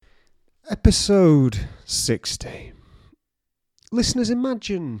Episode 60. Listeners,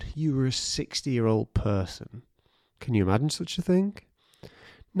 imagine you were a 60-year-old person. Can you imagine such a thing?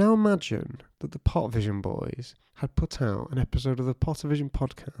 Now imagine that the Potvision boys had put out an episode of the Potvision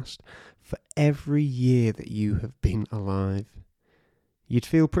podcast for every year that you have been alive. You'd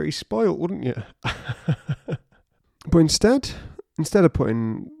feel pretty spoilt, wouldn't you? But instead of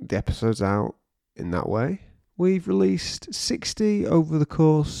putting the episodes out in that way, we've released 60 over the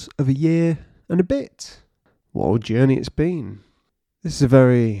course of a year and a bit. What a journey it's been. This is a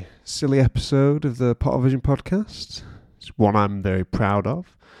very silly episode of the Potvision podcast. It's one I'm very proud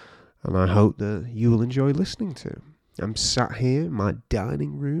of, and I hope that you will enjoy listening to. I'm sat here in my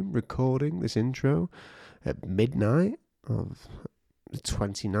dining room recording this intro at midnight of the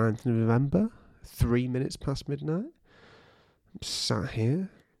 29th of November, 3 minutes past midnight. I'm sat here.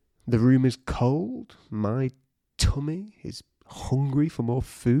 The room is cold. My tummy is hungry for more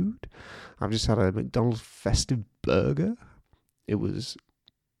food. I've just had a McDonald's festive burger. It was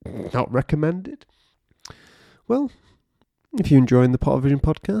not recommended. Well, if you're enjoying the Potvision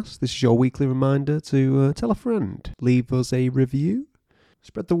podcast, this is your weekly reminder to tell a friend, leave us a review,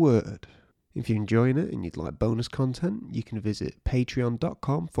 spread the word. If you're enjoying it and you'd like bonus content, you can visit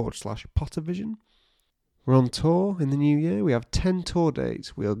patreon.com/Potvision. We're on tour in the new year. We have 10 tour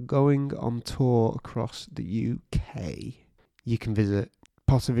dates. We are going on tour across the UK. You can visit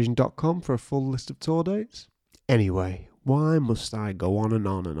potvision.com for a full list of tour dates. Anyway, why must I go on and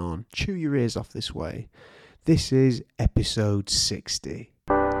on and on? Chew your ears off this way. This is episode 60.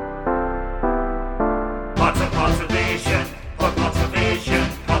 Potvision, Potvision, Potvision.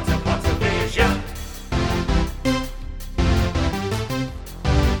 Potvision.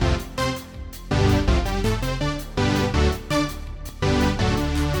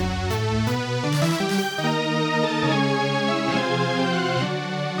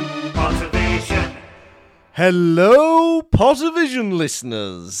 Hello, Potvision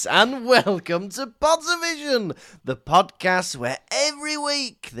listeners, and welcome to Potvision, the podcast where every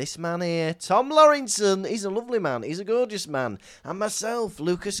week this man here, Tom Lawrinson, he's a lovely man, he's a gorgeous man, and myself,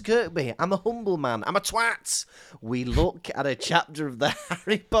 Lucas Kirkby, I'm a humble man, I'm a twat. We look at a chapter of the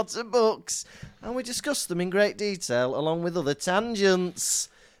Harry Potter books, and we discuss them in great detail, along with other tangents.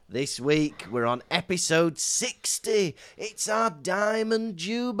 This week, we're on episode 60. It's our Diamond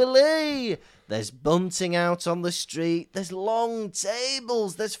Jubilee. There's bunting out on the street, there's long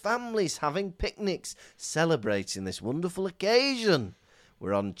tables, there's families having picnics, celebrating this wonderful occasion.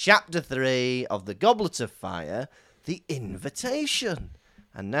 We're on chapter 3 of The Goblet of Fire, The Invitation.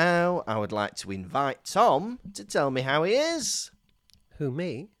 And now, I would like to invite Tom to tell me how he is. Who,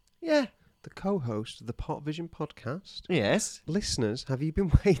 me? Yeah. The co-host of the Potvision podcast. Yes. Listeners, have you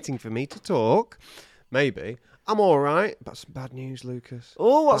been waiting for me to talk? Maybe. I'm alright, but some bad news, Lucas.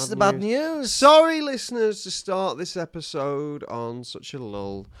 Oh, what's the bad news? Sorry, listeners, to start this episode on such a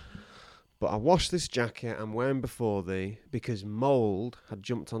lull, but I washed this jacket I'm wearing before thee because mould had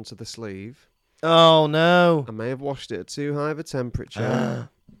jumped onto the sleeve. Oh, no. I may have washed it at too high of a temperature,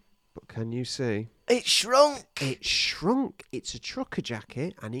 but can you see? It shrunk. It shrunk. It's a trucker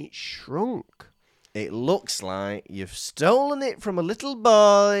jacket, and it shrunk. It looks like you've stolen it from a little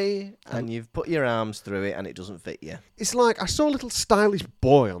boy and you've put your arms through it and it doesn't fit you. It's like I saw a little stylish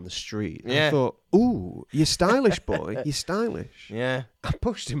boy on the street. And Yeah. I thought, ooh, you're stylish, boy. You're stylish. Yeah. I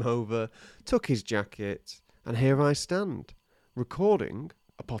pushed him over, took his jacket, and here I stand, recording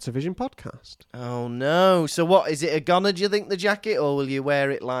a Potvision podcast. Oh, no. So what, is it a goner, do you think, the jacket, or will you wear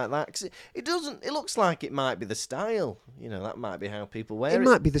it like that? 'Cause it doesn't, it looks like it might be the style. You know, that might be how people wear it. It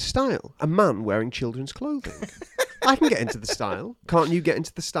might be the style. A man wearing children's clothing. I can get into the style. Can't you get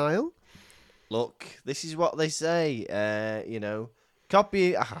into the style? Look, this is what they say,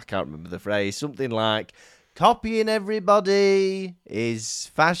 copy, I can't remember the phrase, something like, copying everybody is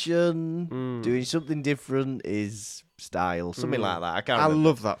fashion, doing something different is style, something like that. I can't remember.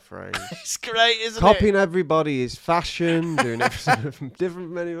 love that phrase. It's great, isn't Copying it? everybody is fashion, doing everything different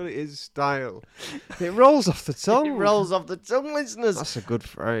from anybody is style. It rolls off the tongue. It rolls off the tongue, listeners. That's a good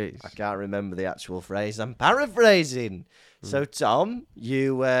phrase. I can't remember the actual phrase. I'm paraphrasing. So, Tom,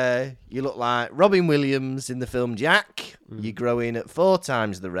 you look like Robin Williams in the film Jack. You grow in at 4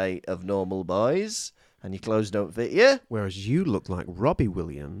 times the rate of normal boys, and your clothes don't fit you. Whereas you look like Robbie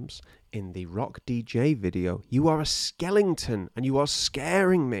Williams in the Rock DJ video. You are a skeleton, and you are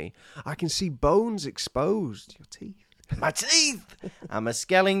scaring me. I can see bones exposed. Your teeth. My teeth! I'm a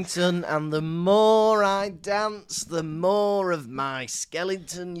skeleton, and the more I dance, the more of my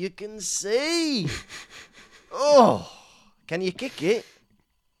skeleton you can see. Oh, can you kick it?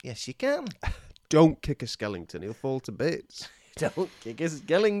 Yes, you can. Don't kick a skeleton, he'll fall to bits. Don't kick a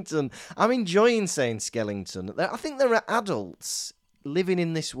skeleton. I'm enjoying saying skeleton. I think there are adults living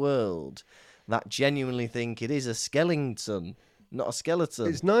in this world that genuinely think it is a skeleton, not a skeleton.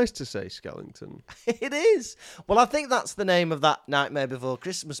 It's nice to say skeleton. It is. Well, I think that's the name of that Nightmare Before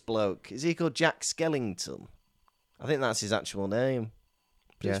Christmas bloke. Is he called Jack Skellington? I think that's his actual name.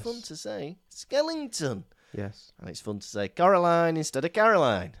 But Yes. It's fun to say Skellington. Yes. And it's fun to say Coraline instead of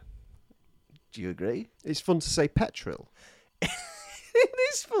Caroline. Do you agree? It's fun to say petrol. It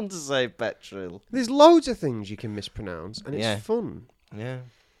is fun to say petrol. There's loads of things you can mispronounce, and it's Yeah. fun. Yeah.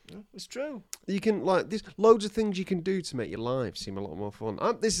 It's true. You can there's loads of things you can do to make your life seem a lot more fun.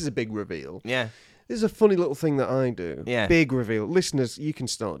 This is a big reveal. Yeah. This is a funny little thing that I do. Yeah. Big reveal. Listeners, you can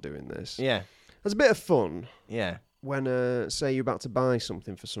start doing this. Yeah. There's a bit of fun Yeah. when, say, you're about to buy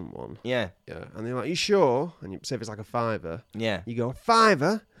something for someone. Yeah. Yeah. And they're like, you sure? And you say if it's like a £5. Yeah. You go,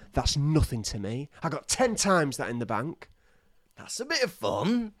 £5? That's nothing to me. I got 10 times that in the bank. That's a bit of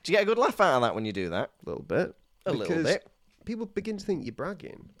fun. Do you get a good laugh out of that when you do that? A little bit. A little Because bit. people begin to think you're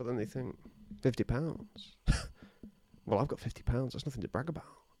bragging, but then they think, £50? Well, I've got £50. That's nothing to brag about.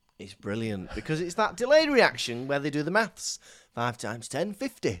 It's brilliant because it's that delayed reaction where they do the maths. 5 times 10,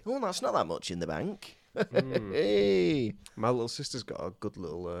 50. Oh, that's not that much in the bank. Hey. My little sister's got a good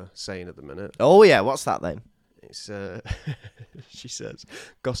little saying at the minute. Oh, yeah. What's that then? It's she says,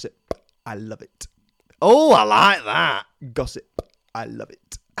 gossip, I love it. Oh, I like that. Gossip, I love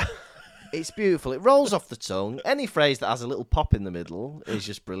it. It's beautiful. It rolls off the tongue. Any phrase that has a little pop in the middle is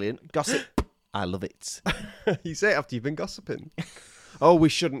just brilliant. Gossip, I love it. You say it after you've been gossiping. Oh, we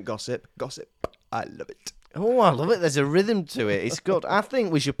shouldn't gossip. Gossip, I love it. Oh, I love it. There's a rhythm to it. It's good. I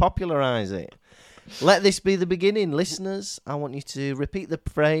think we should popularise it. Let this be the beginning, listeners. I want you to repeat the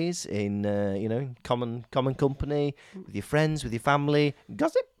phrase in, common company, with your friends, with your family.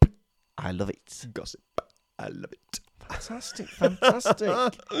 Gossip, I love it. Gossip, I love it. Fantastic, fantastic.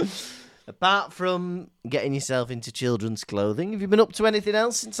 Apart from getting yourself into children's clothing, have you been up to anything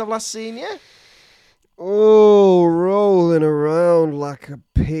else since I've last seen you? Oh, rolling around like a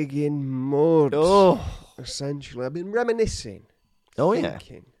pig in mud. Oh, Essentially, I've been reminiscing. oh yeah.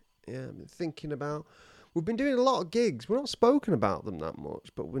 Thinking. Yeah, I've been thinking about... We've been doing a lot of gigs. We're not spoken about them that much,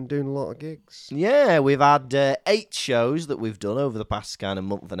 but we've been doing a lot of gigs. Yeah, we've had 8 shows that we've done over the past kind of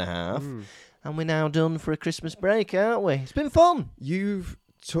month and a half. And we're now done for a Christmas break, aren't we? It's been fun. You've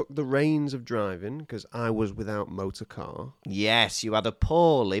took the reins of driving because I was without motor car. Yes, you had a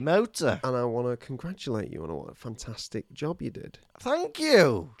poorly motor. And I want to congratulate you on what a fantastic job you did. Thank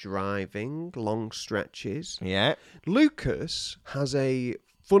you. Driving long stretches. Yeah. Lucas has a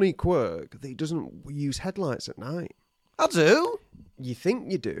funny quirk that he doesn't use headlights at night. I do. You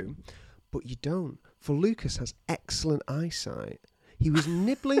think you do, but you don't. For Lucas has excellent eyesight. He was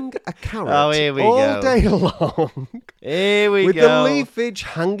nibbling a carrot Oh, here we all go. day long. Here we with go. the leafage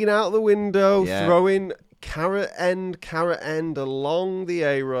hanging out the window, Yeah. throwing carrot end along the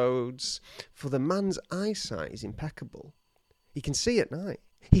A roads. For the man's eyesight is impeccable. He can see at night.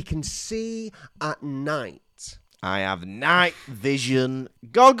 He can see at night. I have night vision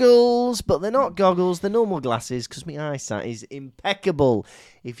goggles, but they're not goggles, they're normal glasses because my eyesight is impeccable.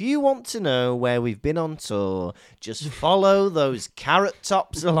 If you want to know where we've been on tour, just follow those carrot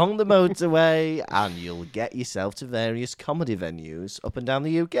tops along the motorway and you'll get yourself to various comedy venues up and down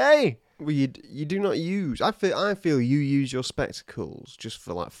the UK. Well, you do not use. I feel you use your spectacles just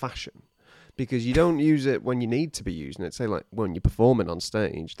for like fashion, because you don't use it when you need to be using it. Say like when you're performing on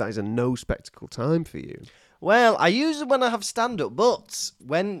stage, that is a no spectacle time for you. Well, I use them when I have stand-up, but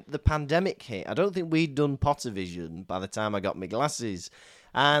when the pandemic hit, I don't think we'd done Pottervision by the time I got my glasses.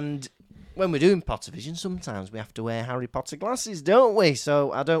 And when we're doing Pottervision, sometimes we have to wear Harry Potter glasses, don't we?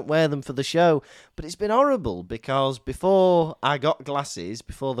 So I don't wear them for the show. But it's been horrible because before I got glasses,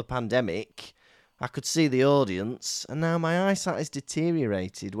 before the pandemic, I could see the audience, and now my eyesight has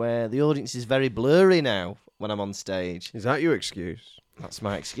deteriorated, where the audience is very blurry now when I'm on stage. Is that your excuse? That's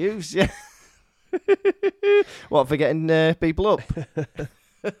my excuse, yeah. What, for getting people up?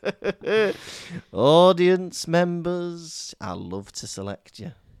 Audience members, I love to select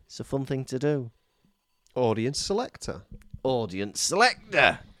you. It's a fun thing to do. Audience selector. Audience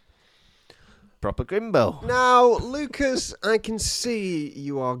selector. Proper Grimbo. Now, Lucas, I can see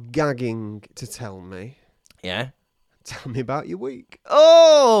you are gagging to tell me. Yeah. Tell me about your week.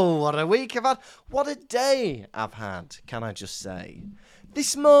 Oh, what a week I've had. What a day I've had, can I just say.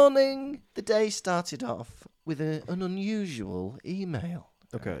 This morning, the day started off with an unusual email.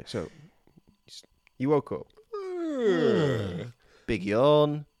 Okay, so you woke up. Big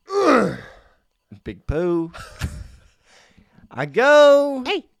yawn. Big poo. I go.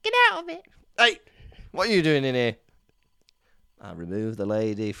 Hey, get out of it. Hey, what are you doing in here? I remove the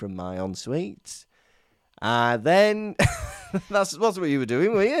lady from my ensuite. Then that's what you were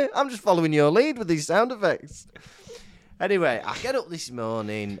doing, were you? I'm just following your lead with these sound effects. Anyway, I get up this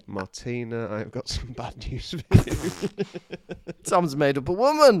morning. Martina, I've got some bad news for you. Tom's made up a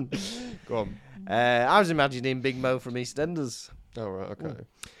woman. Go on. I was imagining Big Mo from EastEnders. Oh, right, okay.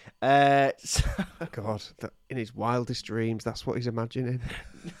 God, in his wildest dreams, that's what he's imagining.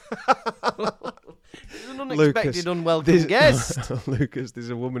 An unexpected, unwelcome guest. Lucas,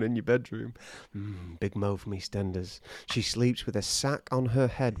 there's a woman in your bedroom. Big Mo from EastEnders. She sleeps with a sack on her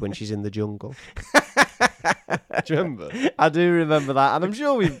head when she's in the jungle. Do you remember? I do remember that, and I'm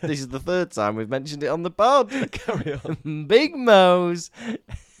sure this is the third time we've mentioned it on the pod. Carry on. Big Mo's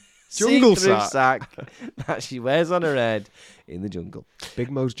Jungle see-through sack that she wears on her head in the jungle.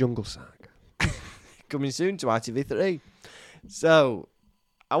 Big Mo's jungle sack. Coming soon to ITV3. So,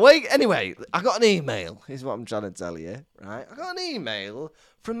 anyway, I got an email, is what I'm trying to tell you, right? I got an email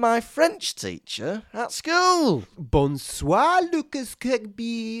from my French teacher at school. Bonsoir, Lucas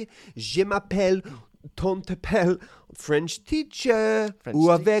Kirkby. Je m'appelle ton t'appelle French teacher. French Ou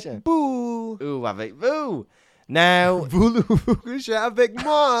avec teacher. vous. Ooh, avec vous. Now, Voulez-vous coucher avec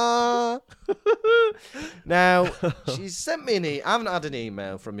moi? Now, she's sent me I haven't had an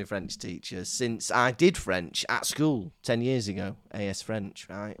email from my French teacher since I did French at school 10 years ago, AS French,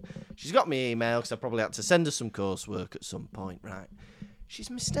 right? She's got me email because I probably had to send her some coursework at some point, right? She's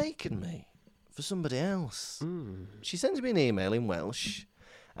mistaken me for somebody else. She sends me an email in Welsh,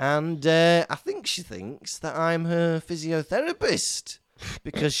 and I think she thinks that I'm her physiotherapist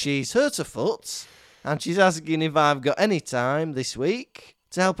because she's hurt her foot, and she's asking if I've got any time this week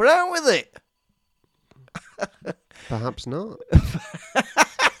to help her out with it. Perhaps not.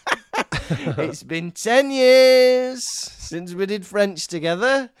 It's been 10 years since we did French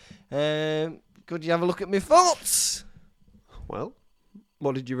together. Could you have a look at my foot? Well,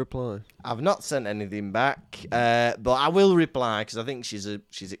 what did you reply? I've not sent anything back, but I will reply because I think she's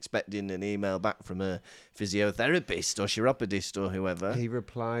expecting an email back from a physiotherapist or chiropodist or whoever. He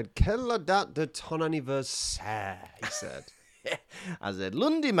replied, Quelle date de ton anniversaire? He said. I said,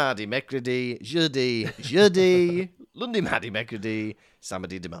 lundi, mardi, mercredi, jeudi, lundi, mardi, mercredi,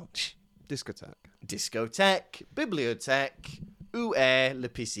 samedi, dimanche. Discotheque. Discothèque, bibliothèque, où est la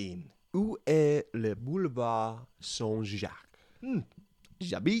piscine? Où est le boulevard Saint-Jacques?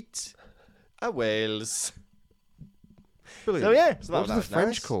 J'habite à Wales. Brilliant. So yeah, so What that does the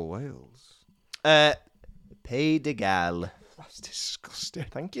French nice. call Wales? Pays de Galles. That's disgusting.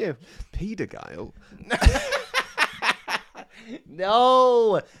 Thank you. Pays de Galles.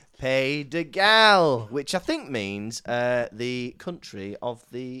 No, Pays de Galles, which I think means the country of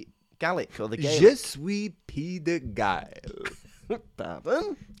the Gallic or the Je Gaelic. suis Pays de Galles.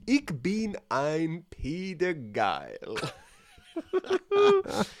 Pardon? Ik bin ein Pays de Galles.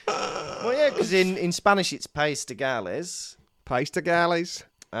 Well, yeah, because in Spanish it's Pays de Galles, Pays de Galles.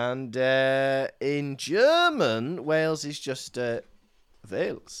 and in German, Wales is just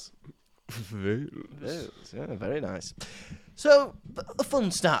Wales. Wales, yeah, very nice. So, a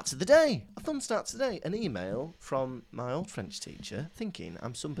fun start to the day. An email from my old French teacher thinking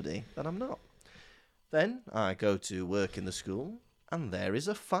I'm somebody that I'm not. Then I go to work in the school, and there is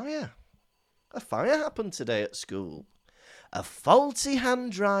a fire. A fire happened today at school. A faulty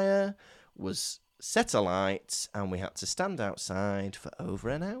hand dryer was set alight, and we had to stand outside for over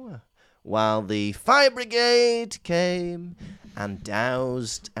an hour while the fire brigade came and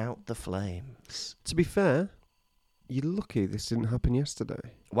doused out the flames. To be fair, you're lucky this didn't happen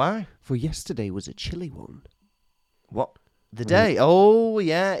yesterday. Why? For yesterday was a chilly one. What? The day? Oh,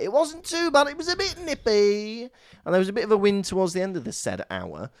 yeah. It wasn't too bad. It was a bit nippy. And there was a bit of a wind towards the end of the said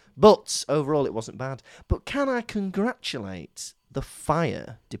hour. But overall, it wasn't bad. But can I congratulate the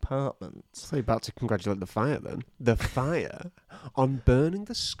fire department? So you're about to congratulate the fire then. The fire on burning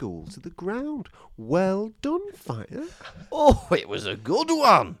the school to the ground. Well done, fire. Oh, it was a good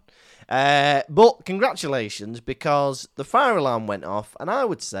one. But congratulations, because the fire alarm went off, and I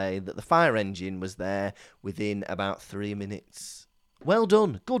would say that the fire engine was there within about 3 minutes. Well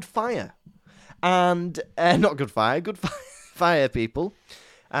done. Good fire. And, not good fire, fire people.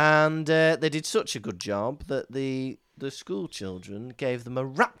 And they did such a good job that the school children gave them a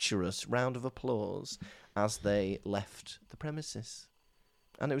rapturous round of applause as they left the premises.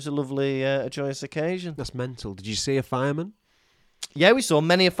 And it was a lovely, joyous occasion. That's mental. Did you see a fireman? Yeah, we saw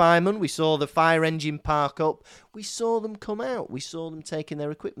many a fireman. We saw the fire engine park up. We saw them come out. We saw them taking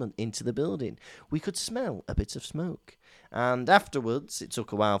their equipment into the building. We could smell a bit of smoke. And afterwards, it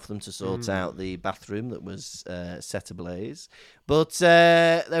took a while for them to sort out the bathroom that was set ablaze. But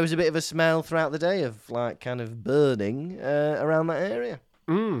there was a bit of a smell throughout the day of, like, kind of burning around that area.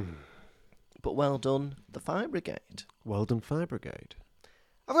 But well done, the fire brigade. Well done, Fire Brigade.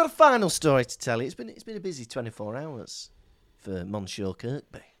 I've got a final story to tell you. It's been a busy 24 hours for Monsieur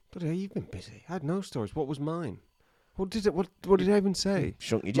Kirkby. But you've been busy. I had no stories. What was mine? What did I even say?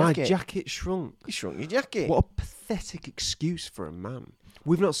 Shrunk your My jacket. jacket shrunk. You shrunk your jacket. What a pathetic excuse for a man.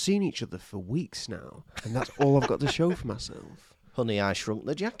 We've not seen each other for weeks now, and that's all I've got to show for myself. Honey, I shrunk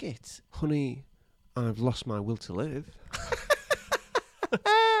the jacket. Honey, I've lost my will to live.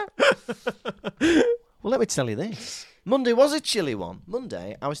 Well, let me tell you this. Monday was a chilly one.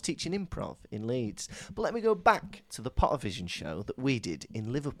 Monday, I was teaching improv in Leeds. But let me go back to the Pottervision show that we did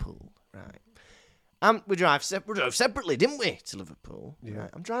in Liverpool. Right. We drove separately, didn't we, to Liverpool? Yeah. Right.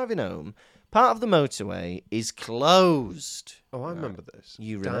 I'm driving home. Part of the motorway is closed. Oh, I remember this.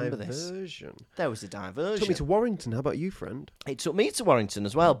 You remember this? Diversion. There was a diversion. Took me to Warrington. How about you, friend? It took me to Warrington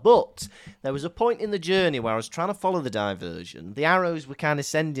as well, but there was a point in the journey where I was trying to follow the diversion. The arrows were kind of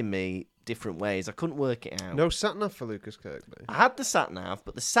sending me different ways. I couldn't work it out. No sat-nav for Lucas Kirkby. I had the sat-nav,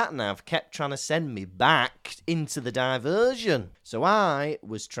 but the sat-nav kept trying to send me back into the diversion. So I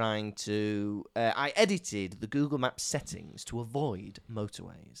was trying to... I edited the Google Maps settings to avoid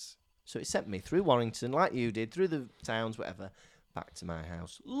motorways. So it sent me through Warrington, like you did, through the towns, whatever, back to my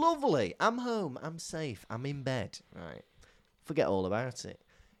house. Lovely. I'm home. I'm safe. I'm in bed. Right. Forget all about it.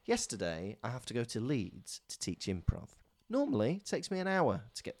 Yesterday, I have to go to Leeds to teach improv. Normally, it takes me an hour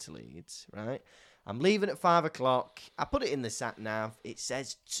to get to Leeds, right? I'm leaving at 5 o'clock. I put it in the sat-nav. It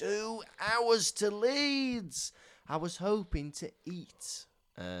says 2 hours to Leeds. I was hoping to eat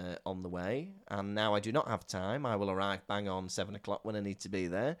on the way, and now I do not have time. I will arrive bang on 7 o'clock when I need to be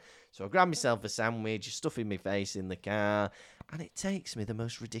there. So I grab myself a sandwich, stuffing my face in the car, and it takes me the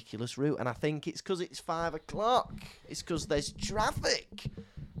most ridiculous route. And I think it's because it's 5 o'clock. It's because there's traffic.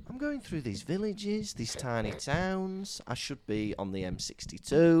 I'm going through these villages, these tiny towns. I should be on the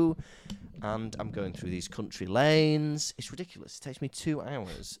M62, and I'm going through these country lanes. It's ridiculous. It takes me 2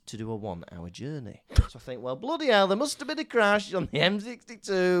 hours to do a 1 hour journey. So I think, well, bloody hell, there must have been a crash on the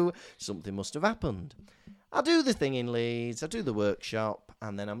M62. Something must have happened. I do the thing in Leeds, I do the workshop,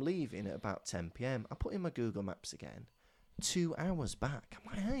 and then I'm leaving at about 10 p.m. I put in my Google Maps again. 2 hours back.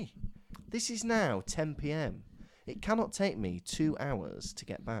 I'm like, hey, this is now 10 p.m. It cannot take me 2 hours to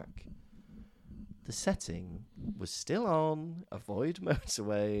get back. The setting was still on, avoid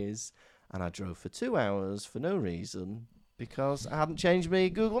motorways, and I drove for 2 hours for no reason because I hadn't changed my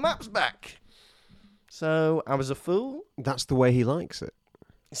Google Maps back. So I was a fool. That's the way he likes it.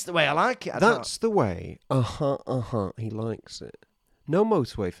 It's the way I like it. That's the way. He likes it. No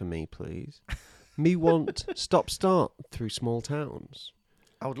motorway for me, please. Me want stop-start through small towns.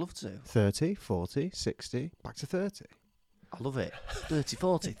 I would love to. 30, 40, 60, back to 30. I love it. 30,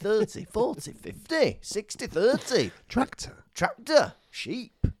 40, 30, 40, 50, 60, 30. Tractor.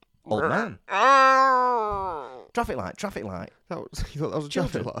 Sheep. Old man. Traffic light. You thought that was a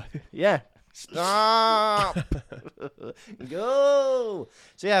traffic light? Yeah. Stop. Go.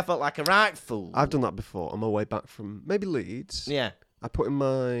 So yeah, I felt like a right fool. I've done that before on my way back from maybe Leeds. Yeah. I put in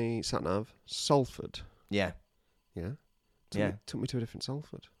my sat-nav, Salford. Yeah. Yeah. Yeah. Took me to a different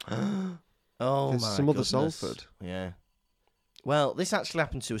Salford. Oh, There's my some other goodness. Salford. Yeah. Well, this actually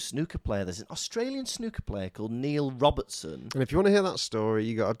happened to a snooker player. There's an Australian snooker player called Neil Robertson. And if you want to hear that story,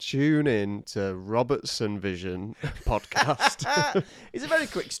 you got to tune in to Robertson Vision podcast. It's a very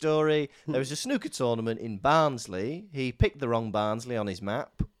quick story. There was a snooker tournament in Barnsley. He picked the wrong Barnsley on his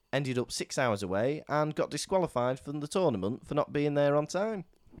map, ended up 6 hours away, and got disqualified from the tournament for not being there on time.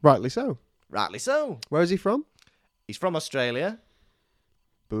 Rightly so. Rightly so. Where is he from? He's from Australia.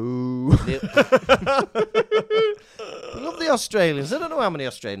 Boo. We love the Australians. I don't know how many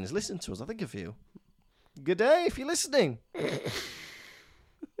Australians listen to us. I think a few. Good day if you're listening.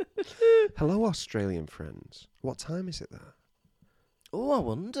 Hello, Australian friends. What time is it there? Oh, I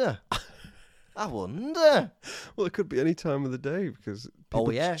wonder. Well, it could be any time of the day because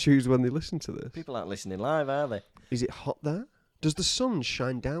people yeah. choose when they listen to this. People aren't listening live, are they? Is it hot there? Does the sun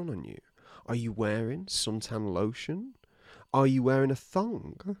shine down on you? Are you wearing suntan lotion? Are you wearing a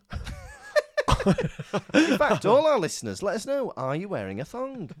thong? In fact, all our listeners, let us know, are you wearing a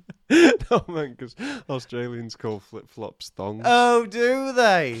thong? No, man, because Australians call flip-flops thongs. Oh, do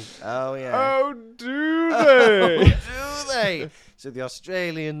they? Oh, yeah. Oh, do Oh, they? do they? So the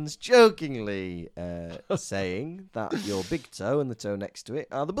Australians jokingly saying that your big toe and the toe next to it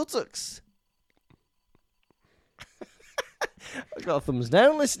are the buttocks. I've got a thumbs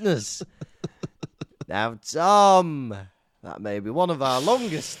down, listeners. Now, Tom, that may be one of our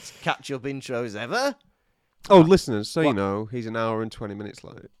longest catch-up intros ever. Oh, listeners, so you What? know, he's an hour and 20 minutes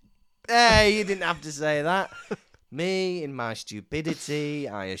late. Hey, you didn't have to say that. Me, in my stupidity,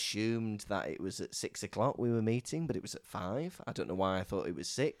 I assumed that it was at 6 o'clock we were meeting, but it was at 5. I don't know why I thought it was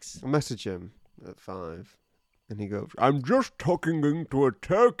 6. I message him at 5, and he goes, I'm just tucking into a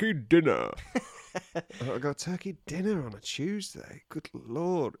turkey dinner. I got turkey dinner on a Tuesday. Good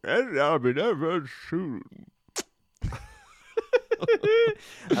Lord. And I'll be there very soon.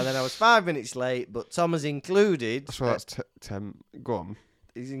 And then I was 5 minutes late, but Tom has included... That's why that's 10. Go on.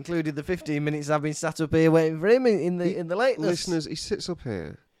 He's included the 15 minutes I've been sat up here waiting for him in the lateness. Listeners, he sits up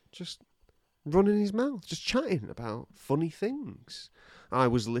here, just running his mouth, just chatting about funny things. I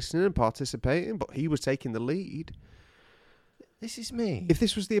was listening and participating, but he was taking the lead. This is me. If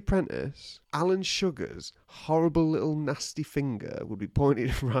this was The Apprentice, Alan Sugar's horrible little nasty finger would be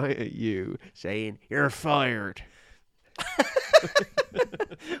pointed right at you, saying, "You're fired."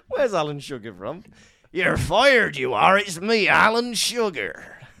 Where's Alan Sugar from? You're fired, you are. It's me, Alan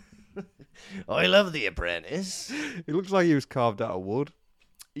Sugar. I love The Apprentice. It looks like he was carved out of wood.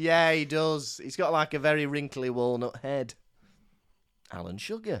 Yeah, he does. He's got like a very wrinkly walnut head. Alan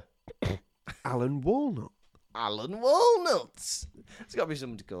Sugar. Alan Walnut. Alan Walnuts. There's got to be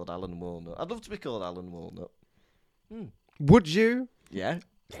somebody called Alan Walnut. I'd love to be called Alan Walnut. Would you? Yeah.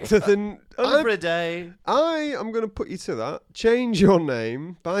 Then Only for a day. I am going to put you to that. Change your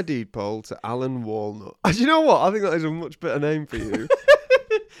name by deed poll to Alan Walnut. Do you know what? I think that is a much better name for you.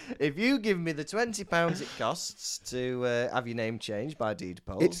 If you give me the £20 it costs to have your name changed by deed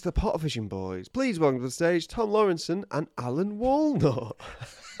poll. It's the Pottervision Boys. Please welcome to the stage Tom Lawrenson and Alan Walnut.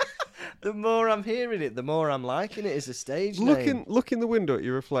 The more I'm hearing it, the more I'm liking it as a stage name. Look in the window at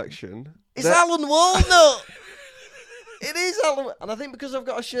your reflection. It's Alan Walnut! It is Alan. And I think because I've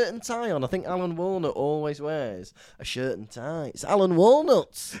got a shirt and tie on, I think Alan Walnut always wears a shirt and tie. It's Alan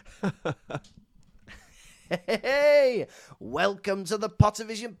Walnuts. Hey, welcome to the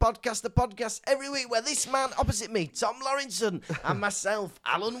Pottervision Podcast, the podcast every week where this man opposite me, Tom Lawrenson, and myself,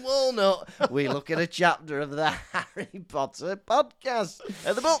 Alan Walnut, we look at a chapter of the Harry Potter podcast,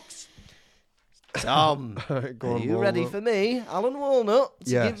 the books. Tom, Go are on, you ready Walnut. for me, Alan Walnut,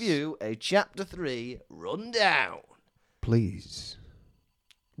 to Yes. give you a chapter 3 rundown? Please,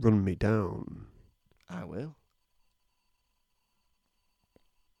 run me down, I will.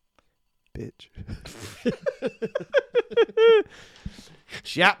 bitch.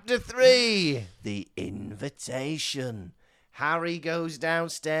 Chapter 3, The Invitation. Harry goes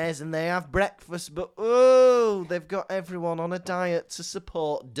downstairs and they have breakfast, but oh, they've got everyone on a diet to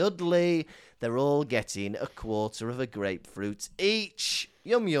support Dudley. They're all getting a quarter of a grapefruit each.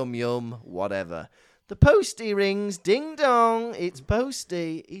 Yum, yum, yum, whatever. The postie rings, ding dong, it's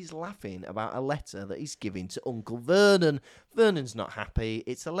Postie. He's laughing about a letter that he's giving to Uncle Vernon. Vernon's not happy.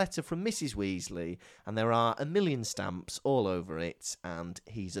 It's a letter from Mrs. Weasley, and there are a million stamps all over it, and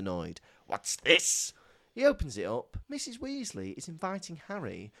he's annoyed. What's this? He opens it up. Mrs. Weasley is inviting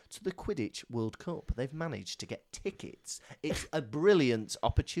Harry to the Quidditch World Cup. They've managed to get tickets. It's a brilliant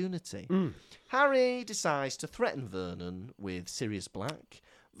opportunity. Harry decides to threaten Vernon with Sirius Black.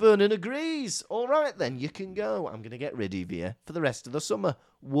 Vernon agrees. All right, then, you can go. I'm going to get rid of you for the rest of the summer.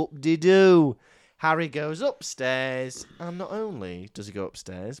 Whoop-de-doo. Harry goes upstairs, and not only does he go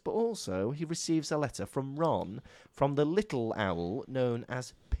upstairs, but also he receives a letter from Ron from the little owl known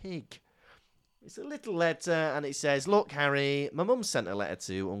as Pig. It's a little letter, and it says, "Look, Harry, my mum sent a letter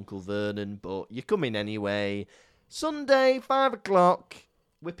to Uncle Vernon, but you're coming anyway. Sunday, 5 o'clock,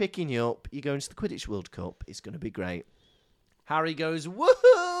 we're picking you up. You're going to the Quidditch World Cup. It's going to be great." Harry goes,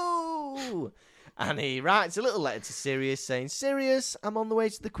 "Woohoo!" And he writes a little letter to Sirius saying, "Sirius, I'm on the way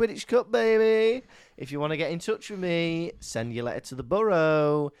to the Quidditch Cup, baby. If you want to get in touch with me, send your letter to the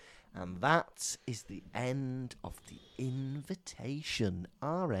Burrow." And that is the end of the invitation.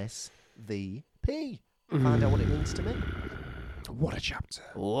 RSVP. Find out what it means to me. What a chapter.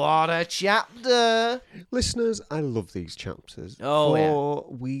 What a chapter. Listeners, I love these chapters. Oh, for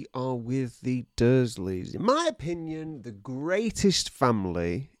we are with the Dursleys. In my opinion, the greatest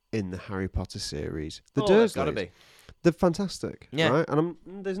family in the Harry Potter series. The Dursleys. That's gotta be. They're fantastic. Yeah. Right? And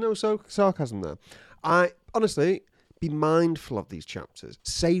there's no sarcasm there. I honestly, be mindful of these chapters.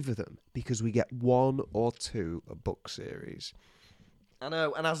 Savour them, because we get 1 or 2 a book series. I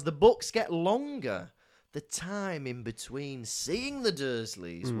know, and as the books get longer, the time in between seeing the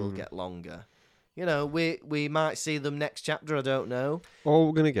Dursleys will get longer. You know, we might see them next chapter, I don't know. All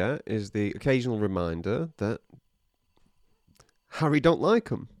we're going to get is the occasional reminder that Harry don't like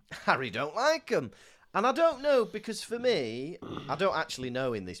them. Harry don't like them. And I don't know, because for me, I don't actually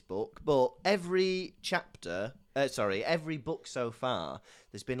know in this book, but every book so far,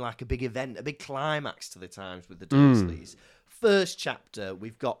 there's been like a big event, a big climax to the times with the Dursleys. First chapter,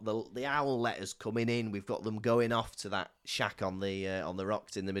 we've got the owl letters coming in. We've got them going off to that shack on the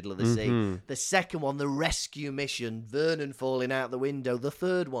rocks in the middle of the sea. The second one, the rescue mission, Vernon falling out the window. The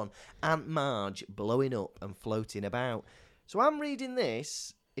third one, Aunt Marge blowing up and floating about. So I'm reading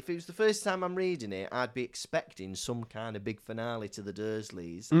this. If it was the first time I'm reading it, I'd be expecting some kind of big finale to the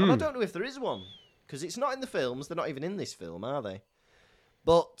Dursleys. And I don't know if there is one, because it's not in the films. They're not even in this film, are they?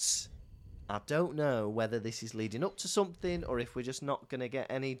 But I don't know whether this is leading up to something or if we're just not going to get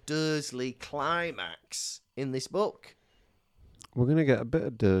any Dursley climax in this book. We're going to get a bit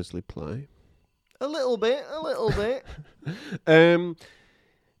of Dursley play. A little bit.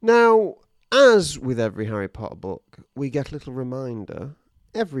 Now, as with every Harry Potter book, we get a little reminder,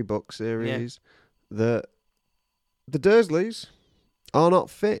 every book series, that the Dursleys are not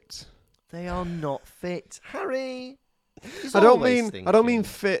fit. They are not fit. Harry... I don't mean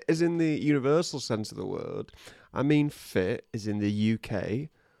fit as in the universal sense of the word. I mean fit as in the UK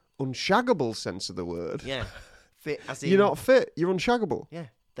unshaggable sense of the word. Yeah. Fit as in... You're not fit, you're unshaggable. Yeah.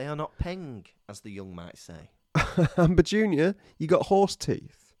 They are not peng, as the young might say. And Petunia, you got horse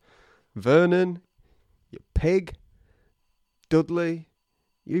teeth. Vernon, you're pig. Dudley,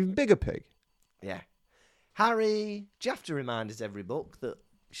 you're even bigger pig. Yeah. Harry, do you have to remind us every book that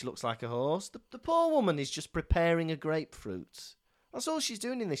she looks like a horse? The poor woman is just preparing a grapefruit. That's all she's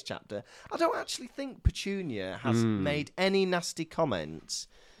doing in this chapter. I don't actually think Petunia has made any nasty comments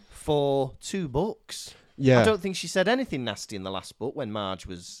for 2 books. Yeah. I don't think she said anything nasty in the last book when Marge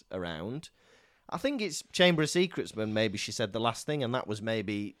was around. I think it's Chamber of Secrets when maybe she said the last thing, and that was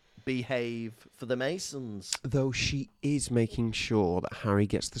maybe behave for the Masons. Though she is making sure that Harry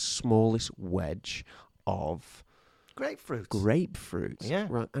gets the smallest wedge of... Grapefruit. Yeah.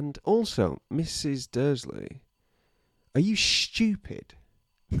 Right. And also, Mrs. Dursley, are you stupid?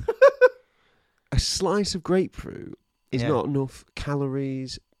 A slice of grapefruit is not enough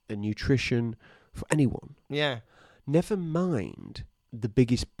calories and nutrition for anyone. Yeah. Never mind the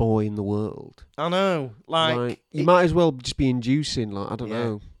biggest boy in the world. I know. Like you might as well just be inducing, I don't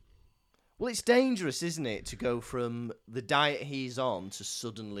know. Well, it's dangerous, isn't it, to go from the diet he's on to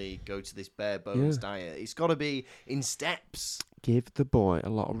suddenly go to this bare bones diet. It's got to be in steps. Give the boy a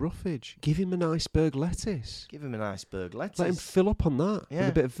lot of roughage. Give him an iceberg lettuce. Give him an iceberg lettuce. Let him fill up on that with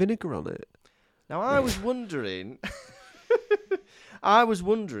a bit of vinegar on it. Now, I was wondering...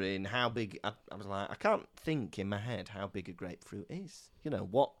 how big... I was like, I can't think in my head how big a grapefruit is. You know,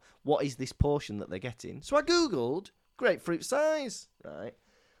 what is this portion that they're getting? So I Googled grapefruit size, right?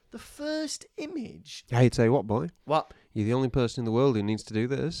 The first image... Hey, tell you what, boy. What? You're the only person in the world who needs to do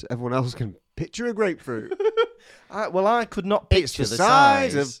this. Everyone else can picture a grapefruit. I could not picture the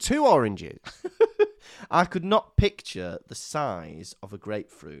size of 2 oranges. I could not picture the size of a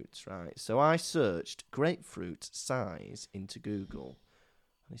grapefruit, right? So I searched grapefruit size into Google.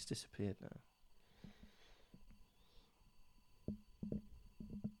 And it's disappeared now.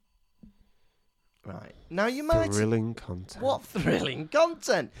 Right. Now you might... Thrilling content. What thrilling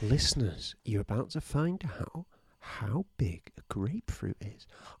content? Listeners, you're about to find out how big a grapefruit is.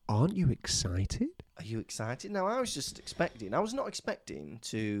 Aren't you excited? Are you excited? Now, I was not expecting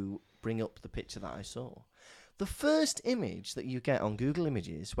to bring up the picture that I saw. The first image that you get on Google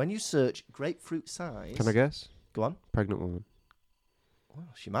Images, when you search grapefruit size... Can I guess? Go on. Pregnant woman. Well,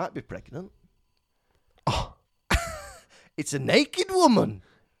 she might be pregnant. Oh. It's a naked woman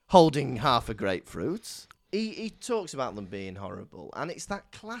holding half a grapefruit. He talks about them being horrible, and it's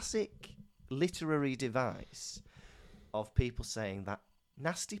that classic literary device of people saying that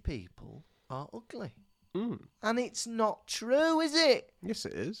nasty people are ugly. And it's not true, is it? Yes,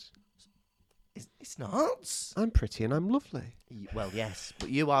 it is. It's not. I'm pretty and I'm lovely. Well, yes, but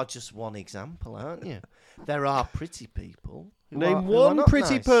you are just one example, aren't you? There are pretty people. Name one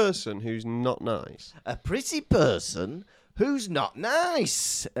pretty person who's not nice. A pretty person who's not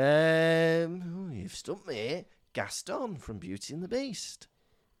nice. You've stumped me here. Gaston from Beauty and the Beast.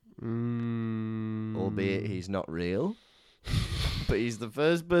 Albeit he's not real. But he's the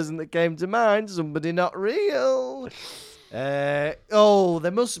first person that came to mind. Somebody not real. There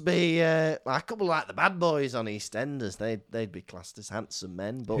must be a couple like the bad boys on EastEnders. They'd be classed as handsome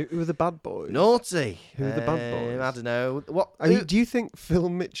men. But who are the bad boys? Naughty. Who are the bad boys? I don't know. Do you think Phil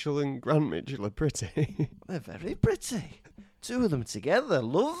Mitchell and Grant Mitchell are pretty? They're very pretty. 2 of them together.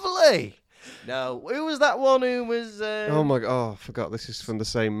 Lovely. No, who was that one who was... Oh my god! Oh, I forgot. This is from the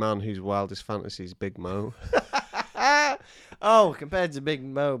same man whose wildest fantasy is Big Mo. Oh, compared to Big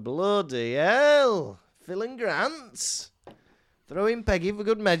Mo, bloody hell. Phil and Grant. Throw in Peggy for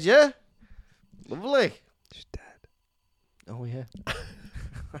good measure. Lovely. She's dead. Oh, yeah.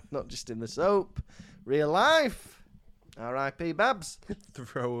 Not just in the soap. Real life. R.I.P. Babs.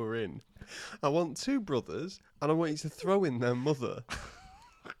 Throw her in. I want two brothers, and I want you to throw in their mother.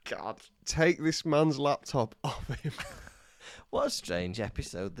 God. Take this man's laptop off him. What a strange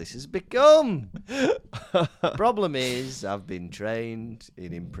episode this has become. Problem is, I've been trained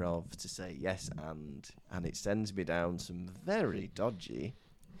in improv to say yes and it sends me down some very dodgy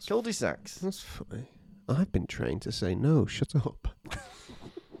cul-de-sacs. That's funny. I've been trained to say no. Shut up.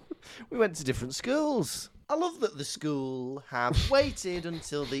 We went to different schools. I love that the school have waited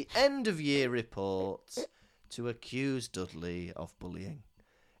until the end of year report to accuse Dudley of bullying.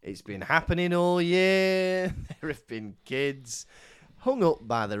 It's been happening all year. There have been kids hung up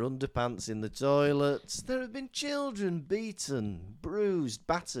by their underpants in the toilets. There have been children beaten, bruised,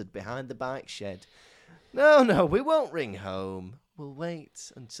 battered behind the bike shed. No, we won't ring home. We'll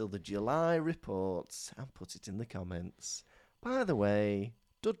wait until the July reports and put it in the comments. By the way,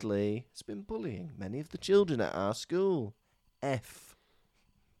 Dudley has been bullying many of the children at our school. F.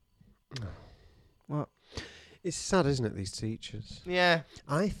 What? It's sad, isn't it, these teachers? Yeah.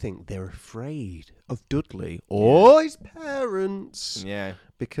 I think they're afraid of Dudley or his parents. Yeah.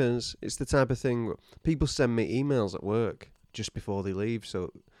 Because it's the type of thing, people send me emails at work just before they leave,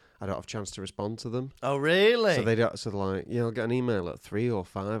 so I don't have a chance to respond to them. Oh, really? So they're like, I'll get an email at 3 or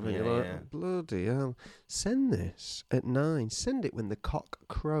 5, and Yeah, you're like, yeah. bloody hell. Send this at 9. Send it when the cock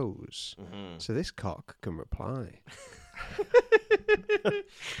crows, so this cock can reply.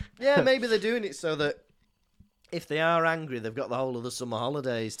 Yeah, maybe they're doing it so that if they are angry, they've got the whole of the summer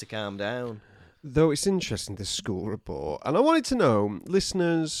holidays to calm down. Though it's interesting, this school report. And I wanted to know,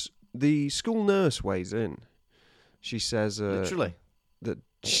 listeners, the school nurse weighs in. She says Literally. that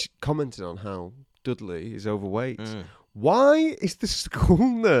she commented on how Dudley is overweight. Why is the school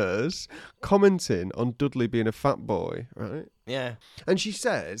nurse commenting on Dudley being a fat boy, right? Yeah. And she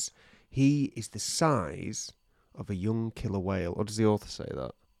says he is the size of a young killer whale. Or does the author say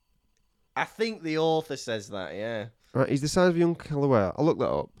that? I think the author says that, yeah. Right, he's the size of a young killer whale. I'll look that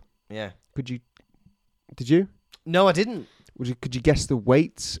up. Yeah. Did you? No, I didn't. Could you guess the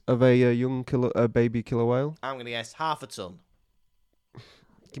weight of a baby killer whale? I'm going to guess half a ton.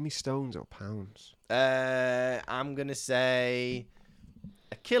 Give me stones or pounds. I'm going to say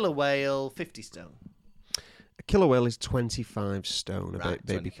a killer whale, 50 stone. A killer whale is 25 stone. Right,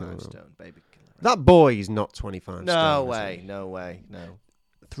 Baby 25 killer whale. stone, baby killer whale. That boy is not 25 stone. No is way, he? no.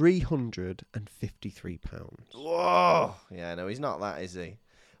 353 pounds. Whoa! Yeah, no, he's not that, is he?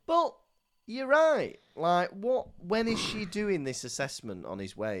 But you're right. Like, when is she doing this assessment on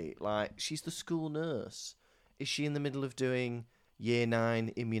his weight? Like, she's the school nurse. Is she in the middle of doing year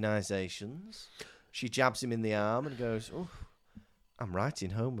 9 immunisations? She jabs him in the arm and goes, "Oh, I'm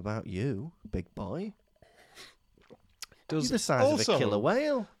writing home about you, big boy. You're the size of a killer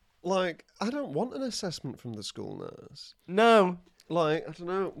whale." Like, I don't want an assessment from the school nurse. No. Like, I don't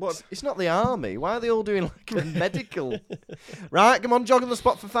know. What? It's not the army. Why are they all doing like a medical? Right, come on, jog on the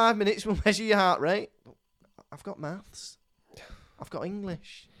spot for 5 minutes. We'll measure your heart rate. I've got maths. I've got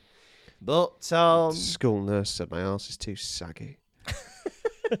English. But School nurse said my arse is too saggy.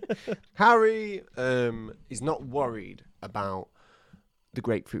 Harry is not worried about the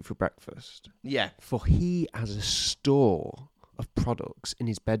grapefruit for breakfast, yeah, for he has a store of products in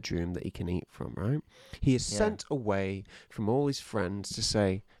his bedroom that he can eat from, right? He is sent away from all his friends to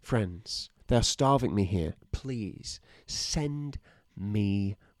say, friends, they are starving me here. Please send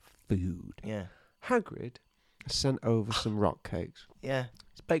me food. yeah, Hagrid has sent over some rock cakes. yeah,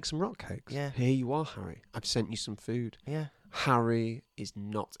 He's baked some rock cakes. Yeah. Here you are, Harry. I've sent you some food. yeah. Harry is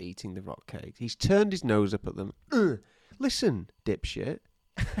not eating the rock cakes. He's turned his nose up at them. Listen, dipshit.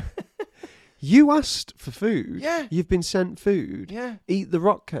 You asked for food. Yeah. You've been sent food. Yeah. Eat the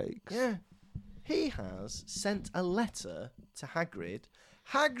rock cakes. Yeah. He has sent a letter to Hagrid.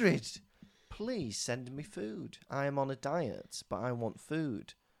 Hagrid, please send me food. I am on a diet, but I want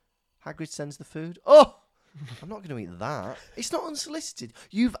food. Hagrid sends the food. Oh, I'm not going to eat that. It's not unsolicited.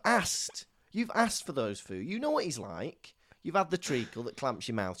 You've asked. You've asked for those food. You know what he's like. You've had the treacle that clamps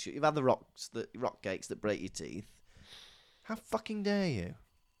your mouth shut. You've had the rock cakes that break your teeth. How fucking dare you?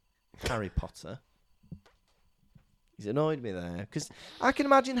 Harry Potter. He's annoyed me there because I can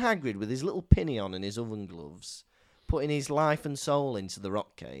imagine Hagrid with his little pinny on and his oven gloves putting his life and soul into the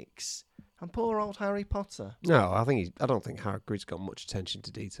rock cakes, and poor old Harry Potter. No, I don't think Hagrid's got much attention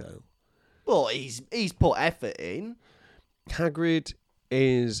to detail. But he's put effort in. Hagrid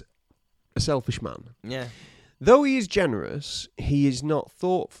is a selfish man. Yeah. Though he is generous, he is not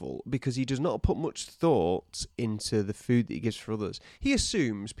thoughtful because he does not put much thought into the food that he gives for others. He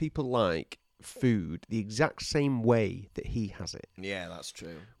assumes people like food the exact same way that he has it, Yeah, that's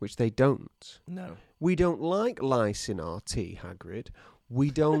true. which they don't. No. We don't like lice in our tea, Hagrid. We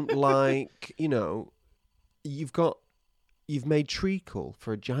don't like, you've made treacle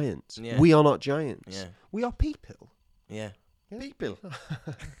for a giant. Yeah. We are not giants. Yeah. We are people. Yeah. People.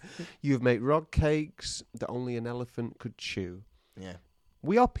 You have made rod cakes that only an elephant could chew. Yeah.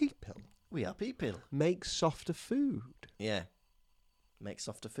 We are people. We are people. Make softer food. Yeah. Make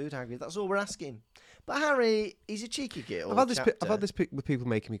softer food, Hagrid. That's all we're asking. But Harry, he's a cheeky git. I've had this with people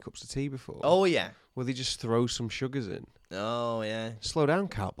making me cups of tea before. Oh, yeah. Where they just throw some sugars in. Oh, yeah. Slow down,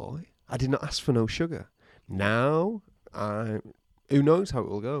 cowboy. I did not ask for no sugar. Now, who knows how it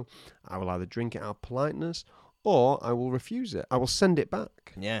will go. I will either drink it out of politeness or I will refuse it. I will send it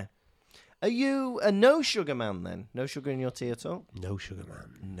back. Yeah. Are you a no sugar man then? No sugar in your tea at all? No sugar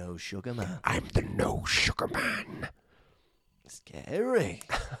man. No sugar man. I'm the no sugar man. Scary.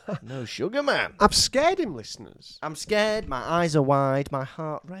 No sugar man. I've scared him, listeners. I'm scared. My eyes are wide. My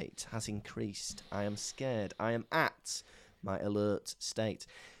heart rate has increased. I am scared. I am at my alert state.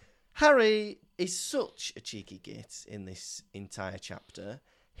 Harry is such a cheeky git in this entire chapter.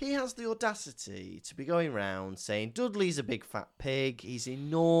 He has the audacity to be going round saying Dudley's a big fat pig. He's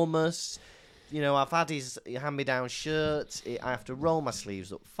enormous. I've had his hand-me-down shirt. I have to roll my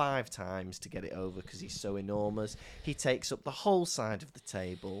sleeves up 5 times to get it over because he's so enormous. He takes up the whole side of the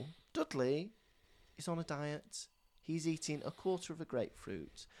table. Dudley is on a diet. He's eating a quarter of a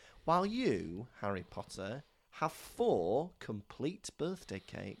grapefruit. While you, Harry Potter, have 4 complete birthday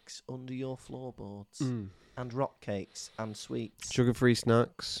cakes under your floorboards. And rock cakes and sweets. Sugar-free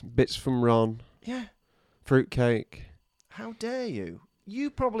snacks, bits from Ron, Yeah. fruitcake. How dare you?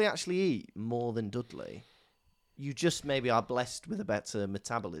 You probably actually eat more than Dudley. You just maybe are blessed with a better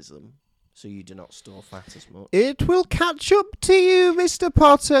metabolism, so you do not store fat as much. It will catch up to you, Mr.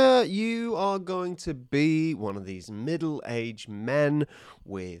 Potter. You are going to be one of these middle-aged men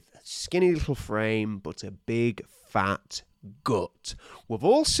with a skinny little frame but a big, fat gut. We've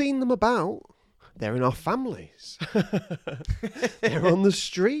all seen them about. They're in our families. They're on the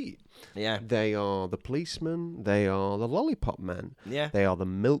street. Yeah. They are the policemen. They are the lollipop men. Yeah. They are the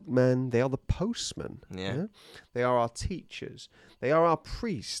milkmen. They are the postmen. Yeah. They are our teachers. They are our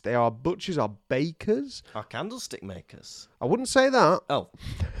priests. They are our butchers, our bakers. Our candlestick makers. I wouldn't say that. Oh.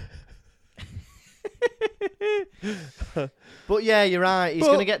 But yeah, you're right. He's But-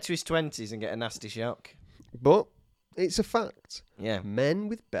 going to get to his 20s and get a nasty shock. But it's a fact. Yeah. Men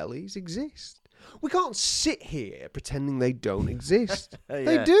with bellies exist. We can't sit here pretending they don't exist. They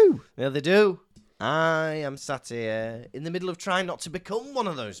Yeah. do. Yeah, they do. I am sat here in the middle of trying not to become one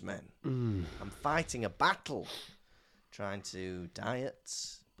of those men. I'm fighting a battle, trying to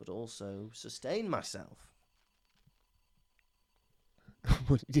diet, but also sustain myself.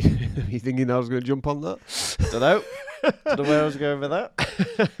 What, you thinking I was going to jump on that? Don't know. Don't know where I was going with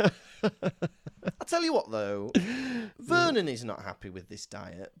that. I'll tell you what, though. Vernon is not happy with this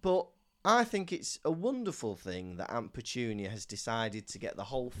diet, but I think it's a wonderful thing that Aunt Petunia has decided to get the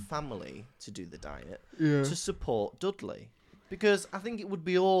whole family to do the diet to support Dudley. Because I think it would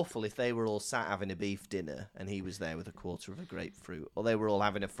be awful if they were all sat having a beef dinner and he was there with a quarter of a grapefruit, or they were all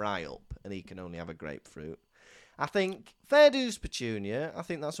having a fry-up and he can only have a grapefruit. I think, fair dues, Petunia, I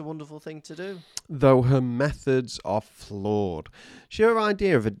think that's a wonderful thing to do. Though her methods are flawed. Her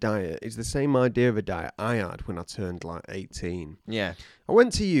idea of a diet is the same idea of a diet I had when I turned like 18. Yeah. I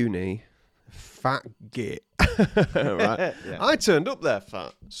went to uni, fat git. Right? Yeah. I turned up there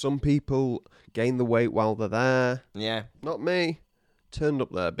fat. Some people gain the weight while they're there. Yeah. Not me. Turned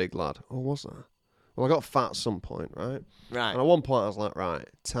up there, big lad. Or was I? Well, I got fat at some point, right? Right. And at one point I was like, right,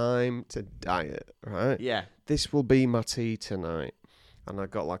 time to diet, right? Yeah. This will be my tea tonight. And I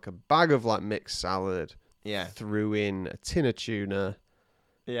got like a bag of like mixed salad, Yeah. threw in a tin of tuna,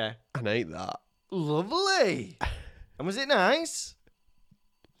 Yeah. and ate that. Lovely. And was it nice?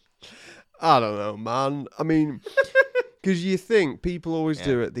 I don't know, man. I mean, because you think people always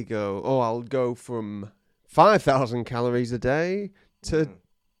do it. They go, oh, I'll go from 5,000 calories a day to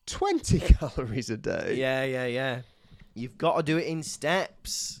 20 calories a day. Yeah. You've got to do it in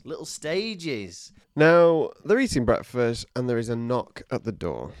steps, little stages. Now, they're eating breakfast and there is a knock at the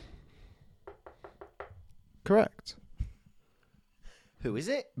door. Correct. Who is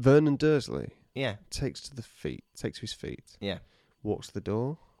it? Vernon Dursley Yeah. takes to his feet, Yeah. walks to the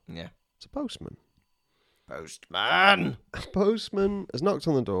door. Yeah. It's a postman. Postman. A postman has knocked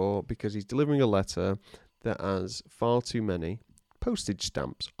on the door because he's delivering a letter that has far too many postage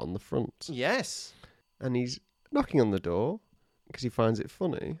stamps on the front. Yes. And he's knocking on the door because he finds it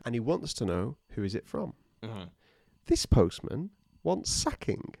funny and he wants to know who is it from. Mm-hmm. This postman wants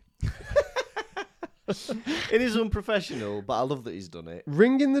sacking. It is unprofessional, but I love that he's done it.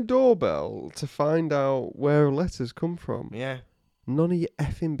 Ringing the doorbell to find out where a letter's come from. Yeah. None of your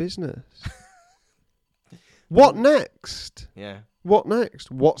effing business. What next? Yeah. What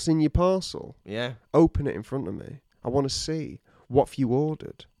next? What's in your parcel? Yeah. Open it in front of me. I want to see what you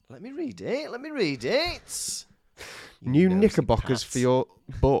ordered. Let me read it. New nosy knickerbockers pat. for your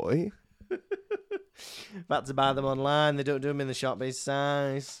boy. About to buy them online. They don't do them in the shop base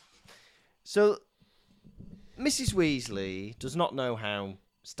size. So, Mrs. Weasley does not know how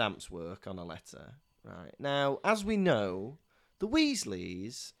stamps work on a letter. Right. Now, as we know, the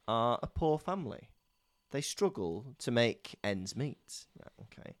Weasleys are a poor family. They struggle to make ends meet. Right,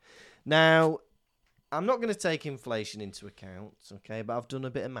 okay. Now, I'm not going to take inflation into account, okay, but I've done a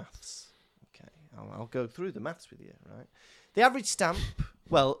bit of maths. Okay, I'll go through the maths with you, right? The average stamp,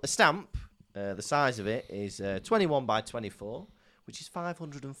 a stamp, the size of it is 21 by 24, which is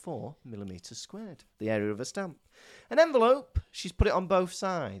 504 millimetres squared, the area of a stamp. An envelope, she's put it on both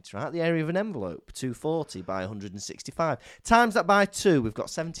sides, right? The area of an envelope, 240 by 165. Times that by 2, we've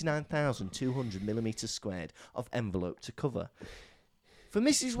got 79,200 millimetres squared of envelope to cover. For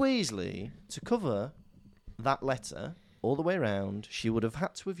Mrs. Weasley to cover that letter all the way around, she would have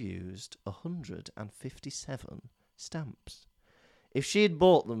had to have used 157 stamps. If she had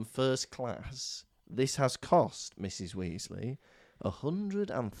bought them first class, this has cost Mrs. Weasley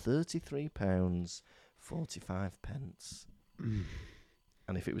 £133.45.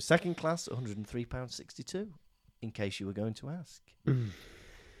 And if it was second class, £103.62, in case you were going to ask.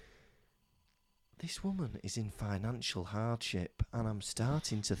 This woman is in financial hardship, and I'm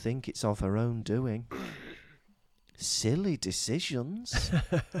starting to think it's of her own doing. Silly decisions.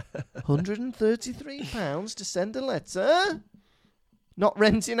 £133 to send a letter. Not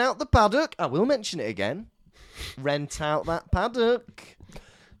renting out the paddock. I will mention it again. Rent out that paddock.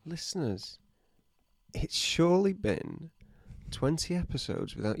 Listeners, it's surely been 20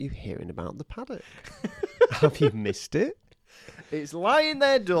 episodes without you hearing about the paddock. Have you missed it? It's lying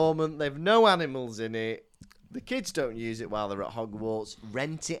there dormant. They've no animals in it. The kids don't use it while they're at Hogwarts.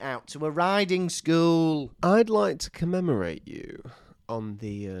 Rent it out to a riding school. I'd like to commemorate you on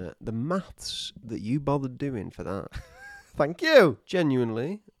the maths that you bothered doing for that. Thank you.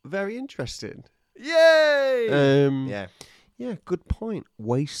 Genuinely, very interested. Yay! Yeah, good point.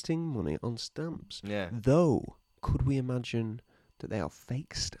 Wasting money on stamps. Yeah. Though, could we imagine that they are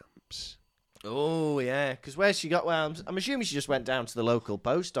fake stamps? Oh, yeah. Because where's she got... Well, I'm assuming she just went down to the local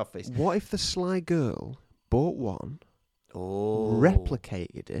post office. What if the sly girl bought one,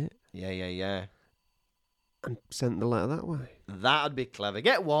 replicated it, Yeah. and sent the letter that way? That'd be clever.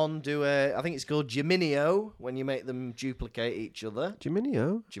 Get one, I think it's called Geminio, when you make them duplicate each other.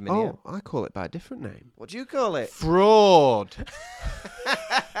 Geminio? Geminio. Oh, I call it by a different name. What do you call it? Fraud!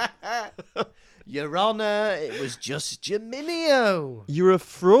 Your Honour, it was just Geminio. You're a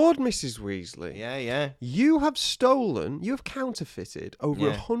fraud, Mrs. Weasley. Yeah. You have counterfeited over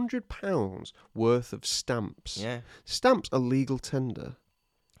Yeah. £100 worth of stamps. Yeah. Stamps are legal tender.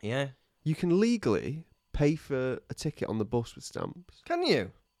 Yeah. You can legally pay for a ticket on the bus with stamps. Can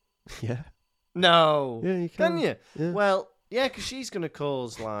you? Yeah. No. Yeah, you can. Can you? Yeah. Well, yeah, because she's going to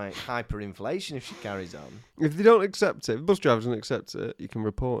cause, hyperinflation if she carries on. If they don't accept it, if the bus driver doesn't accept it, you can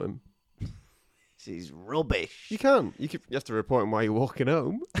report him. She's rubbish. You can. You have to report him while you're walking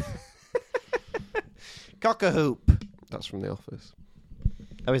home. Cock-a-hoop. That's from The Office.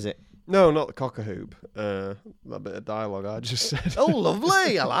 How is it? No, not the cock-a-hoop. That bit of dialogue I just said. Oh,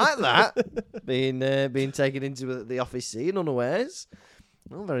 lovely. I like that. Being taken into the office scene unawares.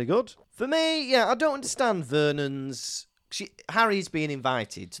 Oh, very good. For me, yeah, I don't understand Vernon's... Harry's being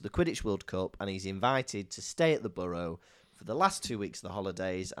invited to the Quidditch World Cup, and he's invited to stay at the Burrow for the last 2 weeks of the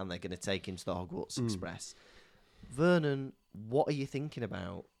holidays, and they're going to take him to the Hogwarts Express. Vernon, what are you thinking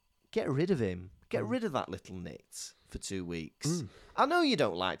about? Get rid of him. Get rid of that little nit for 2 weeks. I know you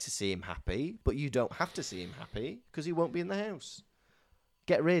don't like to see him happy, but you don't have to see him happy because he won't be in the house.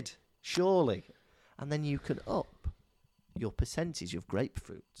 Get rid, surely. And then you can up your percentage of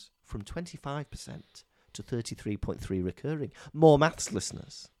grapefruit from 25% to 33.3 recurring. More maths,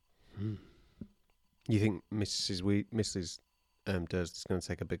 listeners. You think Mrs. Dursley is going to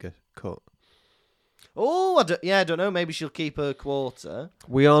take a bigger cut? Oh, I don't know. Maybe she'll keep her quarter.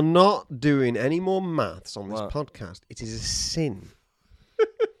 We are not doing any more maths on this What? podcast. It is a sin.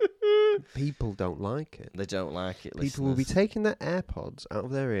 People don't like it. They don't like it. People will be listeners. taking their AirPods out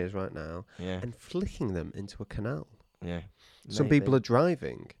of their ears right now Yeah, and flicking them into a canal. yeah. Some people are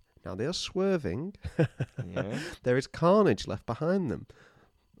driving. Now they are swerving. Yeah. There is carnage left behind them.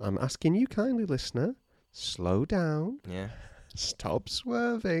 I'm asking you kindly, listener, slow down. Yeah. Stop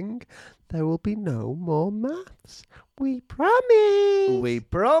swerving. There will be no more maths. We promise. We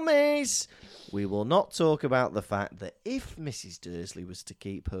promise we will not talk about the fact that if Mrs. Dursley was to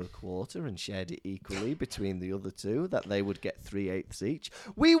keep her quarter and shared it equally between the other two, that they would get 3/8 each.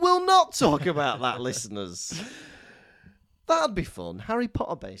 We will not talk about that, listeners. That'd be fun. Harry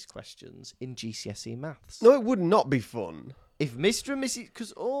Potter-based questions in GCSE maths. No, it would not be fun. If Mr. and Mrs.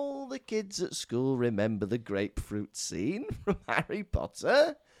 Because all the kids at school remember the grapefruit scene from Harry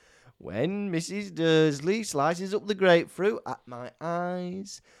Potter. When Mrs. Dursley slices up the grapefruit, my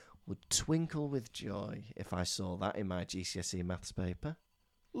eyes would twinkle with joy if I saw that in my GCSE maths paper.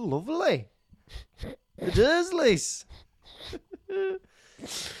 Lovely. The Dursleys.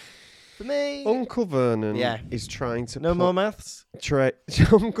 For me. Uncle Vernon Yeah. is trying to No more maths?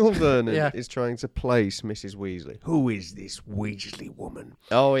 Uncle Vernon Yeah. is trying to place Mrs. Weasley. Who is this Weasley woman?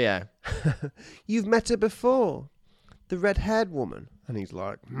 Oh, yeah. You've met her before. The red-haired woman. And he's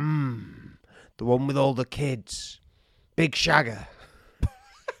like, the one with all the kids. Big shagger.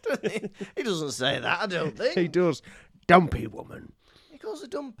 He doesn't say that, I don't think. He does. Dumpy woman. He calls her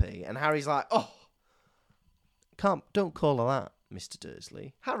Dumpy, and Harry's like, "Oh, don't call her that, Mr.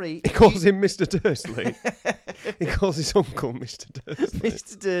 Dursley." Harry, He calls him Mr. Dursley. He calls his uncle Mr. Dursley.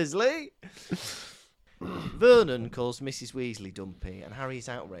 Mr. Dursley. Vernon calls Mrs. Weasley Dumpy, and Harry's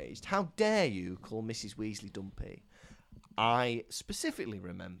outraged. How dare you call Mrs. Weasley Dumpy? I specifically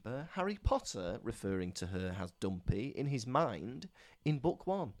remember Harry Potter referring to her as Dumpy in his mind in book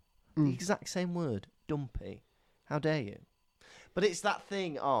 1. The exact same word, Dumpy. How dare you? But it's that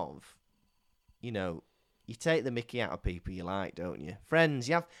thing of, you take the mickey out of people you like, don't you? Friends,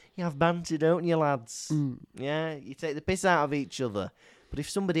 you have banter, don't you, lads? Yeah, you take the piss out of each other. But if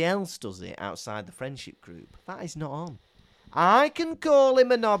somebody else does it outside the friendship group, that is not on. I can call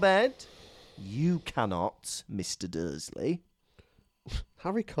him a knobhead. You cannot, Mr. Dursley.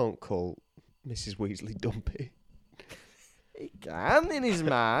 Harry can't call Mrs. Weasley Dumpy. He can in his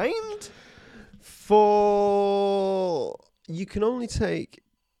mind. You can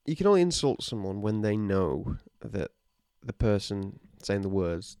only insult someone when they know that the person saying the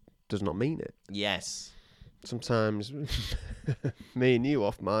words does not mean it. Yes. Sometimes me and you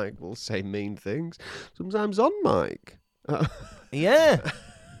off mic will say mean things. Sometimes on mic. Yeah.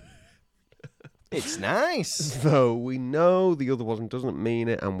 It's nice. Though we know the other one doesn't mean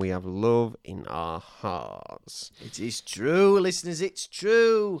it and we have love in our hearts. It is true, listeners, it's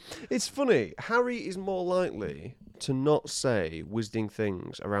true. It's funny, Harry is more likely to not say wizarding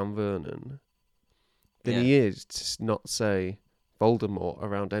things around Vernon than he is to not say Voldemort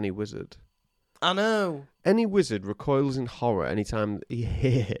around any wizard. I know. Any wizard recoils in horror anytime he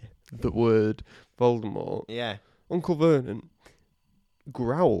hears the word Voldemort. Yeah. Uncle Vernon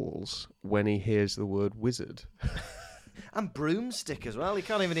growls when he hears the word wizard. And broomstick as well. He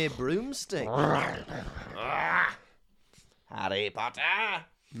can't even hear broomstick. Harry Potter.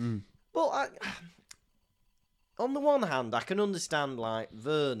 But on the one hand, I can understand, like,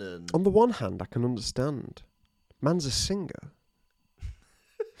 Vernon. On the one hand, I can understand. Man's a singer.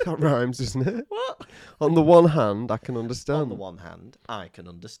 That rhymes, doesn't it? What? On the one hand, I can understand. On the one hand, I can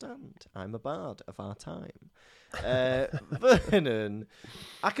understand. I'm a bard of our time. Vernon,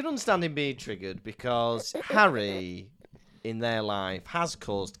 I can understand him being triggered because Harry, in their life, has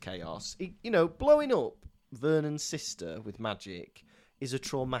caused chaos. Blowing up Vernon's sister with magic is a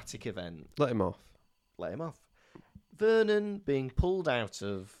traumatic event. Let him off. Let him off. Vernon being pulled out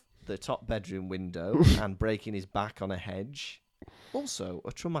of the top bedroom window and breaking his back on a hedge, also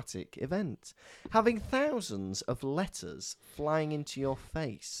a traumatic event. Having thousands of letters flying into your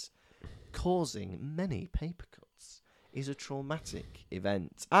face, causing many paper cuts, is a traumatic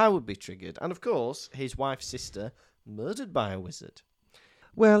event. I would be triggered. And of course, his wife's sister murdered by a wizard.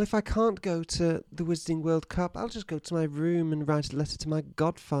 Well, if I can't go to the Wizarding World Cup, I'll just go to my room and write a letter to my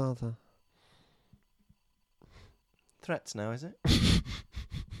godfather. Threats now, is it?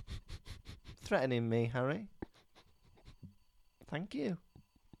 Threatening me, Harry? Thank you.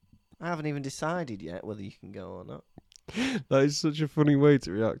 I haven't even decided yet whether you can go or not. That is such a funny way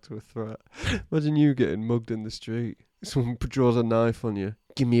to react to a threat. Imagine you getting mugged in the street. Someone draws a knife on you.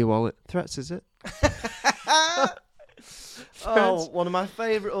 Give me your wallet. Threats, is it? Oh, one of my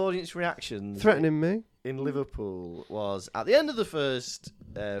favourite audience reactions Threatening me? in Liverpool was at the end of the first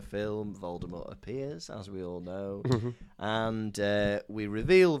film, Voldemort appears, as we all know. Mhm. And we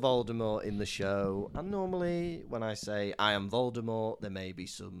reveal Voldemort in the show. And normally, when I say I am Voldemort, there may be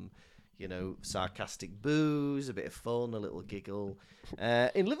some, sarcastic boos, a bit of fun, a little giggle.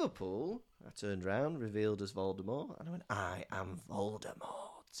 In Liverpool, I turned round, revealed as Voldemort, and I went, I am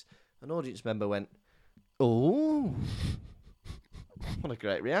Voldemort. An audience member went, oh, what a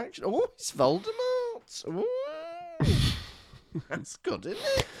great reaction. Oh, it's Voldemort. Ooh. That's good, isn't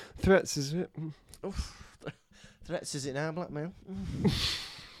it? Threats, is it? Oof. Threats, is it now? Blackmail?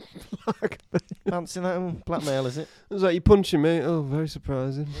 Blackmail. Fancy that? Blackmail, is it? It was like, you punching me. Oh, very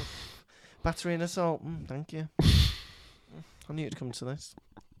surprising. Battery and assault. Thank you. I knew it'd come to this.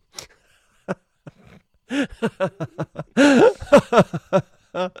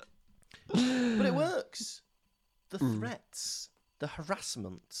 But it works. The threats, the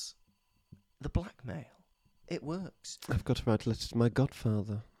harassment, the blackmail. It works. I've got to write a letter to my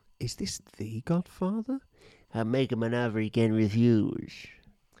godfather. Is this the godfather? I'll make him an offer he can refuse.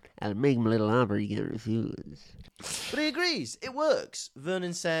 I'll make him a little offer he can refuse. But he agrees. It works.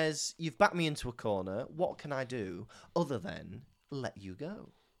 Vernon says, you've backed me into a corner. What can I do other than let you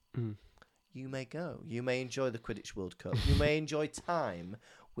go? Mm. You may go. You may enjoy the Quidditch World Cup. You may enjoy time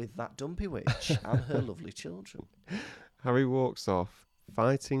with that dumpy witch and her lovely children. Harry walks off,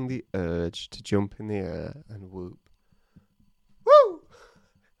 fighting the urge to jump in the air and whoop. Woo!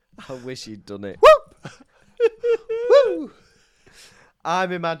 I wish he'd done it. Whoop! Woo!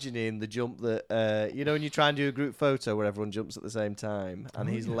 I'm imagining the jump that, when you try and do a group photo where everyone jumps at the same time and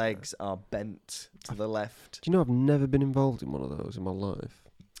his legs are bent to the left. Do you know I've never been involved in one of those in my life?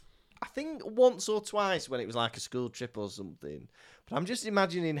 I think once or twice when it was like a school trip or something. But I'm just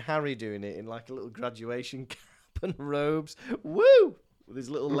imagining Harry doing it in like a little graduation cap and robes. Woo! With his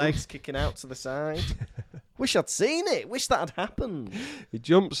little legs kicking out to the side. Wish I'd seen it. Wish that had happened. He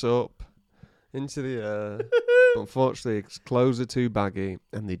jumps up into the air. Unfortunately, his clothes are too baggy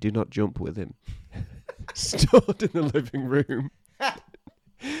and they do not jump with him. Stood in the living room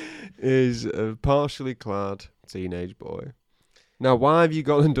is a partially clad teenage boy. Now, why have you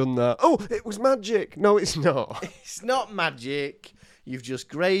gone and done that? Oh, it was magic. No, it's not. It's not magic. You've just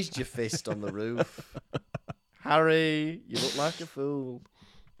grazed your fist on the roof. Harry, you look like a fool.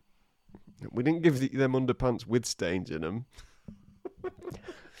 We didn't give them underpants with stains in them.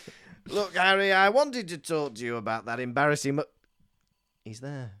 Look, Harry, I wanted to talk to you about that embarrassing... He's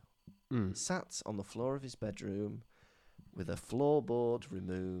there. Sat on the floor of his bedroom with a floorboard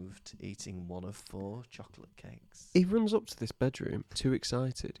removed, eating one of 4 chocolate cakes. He runs up to this bedroom, too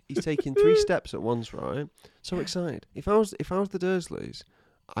excited. He's taking 3 steps at once, right? So excited. If I was the Dursleys,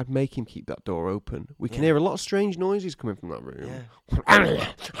 I'd make him keep that door open. We can hear a lot of strange noises coming from that room.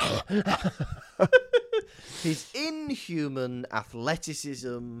 Yeah. His inhuman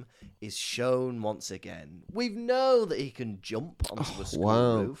athleticism is shown once again. We know that he can jump onto a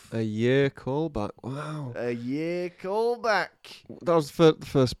school roof. A year callback. Wow. A year callback. That was the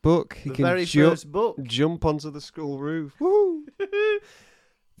first book. He The can very first book. jump onto the school roof. Woo!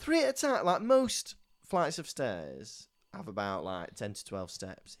 3 at a time. Like most flights of stairs have about like 10 to 12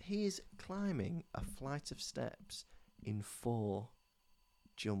 steps. He is climbing a flight of steps in 4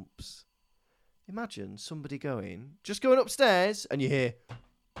 jumps. Imagine somebody just going upstairs, and you hear,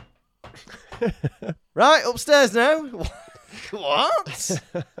 right, upstairs now. What?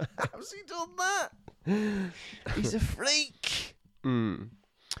 How's he done that? He's a freak.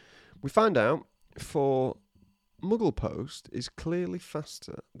 We find out for Muggle Post is clearly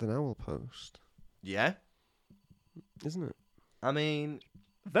faster than Owl Post, Yeah. isn't it? I mean,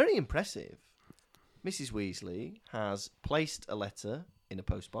 very impressive. Mrs. Weasley has placed a letter in a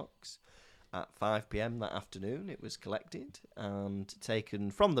postbox. At 5 p.m. that afternoon, it was collected and taken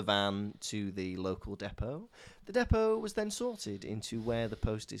from the van to the local depot. The depot was then sorted into where the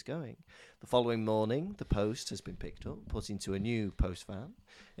post is going. The following morning, the post has been picked up, put into a new post van.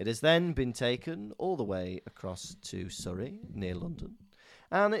 It has then been taken all the way across to Surrey, near London,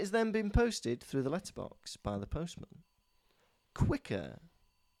 and it has then been posted through the letterbox by the postman. Quicker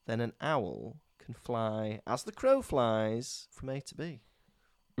than an owl can fly as the crow flies from A to B.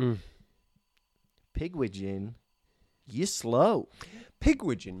 Pigwidgeon, you're slow.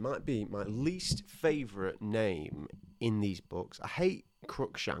 Pigwidgeon might be my least favourite name in these books. I hate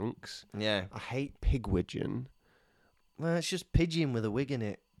Crookshanks. Yeah. I hate Pigwidgeon. Well, it's just pigeon with a wig in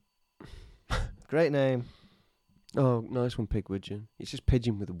it. Great name. Oh, nice one, Pigwidgeon. It's just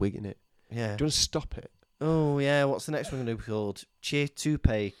pigeon with a wig in it. Yeah. Do you want to stop it? Oh, yeah. What's the next one going to be called?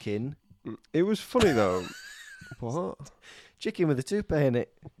 Toupee-kin. It was funny, though. What? Chicken with a toupee in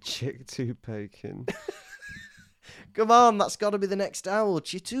it. Chick to bacon. Come on, that's got to be the next owl.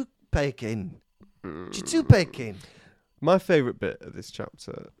 Chitupekin. Chitupekin. My favourite bit of this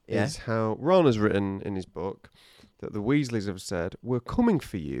chapter Yeah. is how Ron has written in his book that the Weasleys have said, we're coming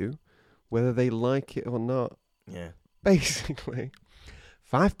for you, whether they like it or not. Yeah. Basically,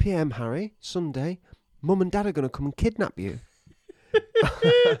 5 p.m, Harry, Sunday, Mum and Dad are going to come and kidnap you.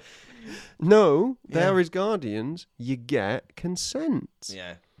 No, they're Yeah. his guardians. You get consent.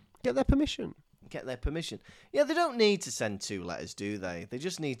 Yeah. Get their permission. Get their permission. Yeah, they don't need to send 2 letters, do they? They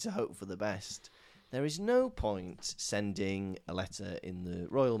just need to hope for the best. There is no point sending a letter in the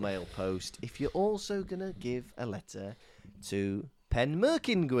Royal Mail Post if you're also going to give a letter to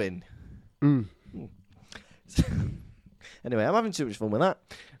Penmerkingwyn. Anyway, I'm having too much fun with that.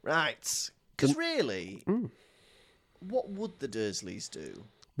 Right. Because really, what would the Dursleys do?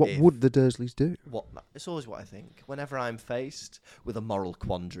 What if- would the Dursleys do? It's always what I think. Whenever I'm faced with a moral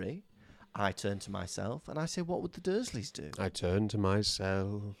quandary, I turn to myself and I say, what would the Dursleys do? I turn to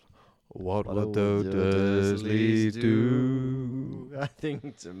myself. What What would the Dursleys do? I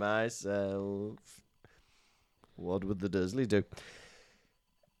think to myself, what would the Dursley do?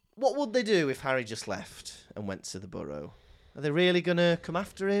 What would they do if Harry just left and went to the Burrow? Are they really going to come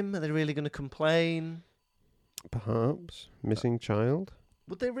after him? Are they really going to complain? Perhaps. Missing child?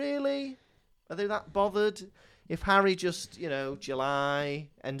 Would they really? Are they that bothered? If Harry just, July,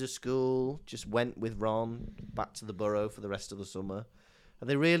 end of school, just went with Ron back to the Burrow for the rest of the summer, are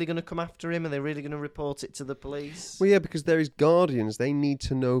they really going to come after him? Are they really going to report it to the police? Well, yeah, because they're his guardians. They need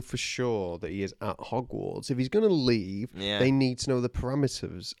to know for sure that he is at Hogwarts. If he's going to leave, Yeah. they need to know the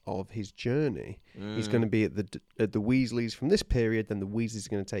parameters of his journey. He's going to be at the Weasleys from this period, then the Weasleys are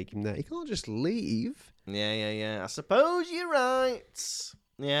going to take him there. He can't just leave. Yeah. I suppose you're right.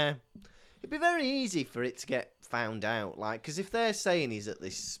 Yeah. It'd be very easy for it to get found out. Because if they're saying he's at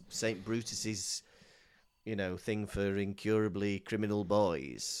this St. Brutus's, thing for incurably criminal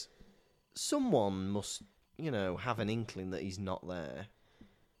boys, someone must, have an inkling that he's not there.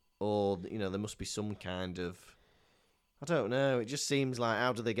 Or, there must be some kind of... I don't know. It just seems like,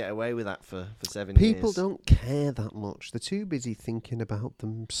 how do they get away with that for 7 years? People don't care that much. They're too busy thinking about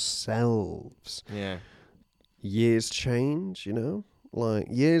themselves. Yeah. Years change, Like,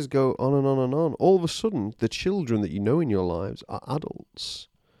 years go on and on and on. All of a sudden, the children that you know in your lives are adults.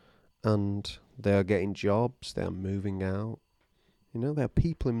 And they are getting jobs. They are moving out. They are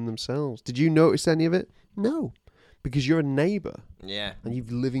people in themselves. Did you notice any of it? No. Because you're a neighbour. Yeah. And you're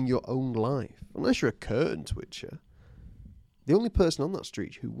living your own life. Unless you're a curtain twitcher. The only person on that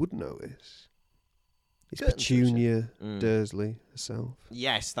street who would notice is Curtain Petunia twitcher. Dursley herself.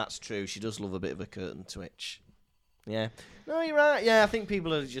 Yes, that's true. She does love a bit of a curtain twitch. Yeah. No, you're right. Yeah, I think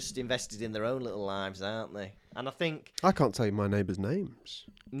people are just invested in their own little lives, aren't they? And I think... I can't tell you my neighbours' names.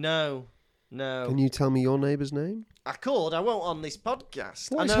 No. Can you tell me your neighbour's name? I could. I won't on this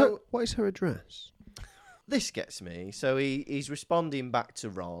podcast. What is her address? This gets me. So he's responding back to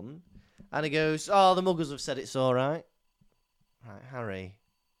Ron. And he goes, oh, the muggles have said it's all right. Right, Harry,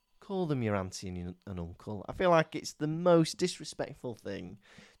 call them your auntie and uncle. I feel like it's the most disrespectful thing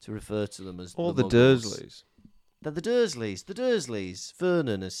to refer to them as Or the Muggles. Dursleys. They're the Dursleys. The Dursleys.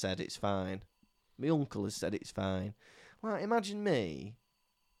 Vernon has said it's fine. My uncle has said it's fine. Like, imagine me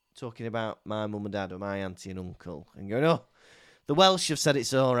talking about my mum and dad or my auntie and uncle and going, oh, the Welsh have said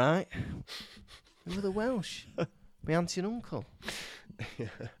it's all right. Who are the Welsh? My auntie and uncle.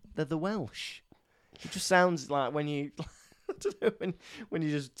 They're the Welsh. It just sounds like when you... I don't know, when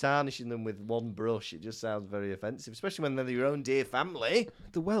you're just tarnishing them with one brush, it just sounds very offensive, especially when they're your own dear family.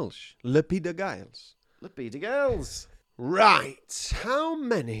 The Welsh. Le Peter Giles. The Peter Girls. Right. How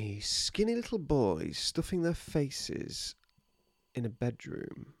many skinny little boys stuffing their faces in a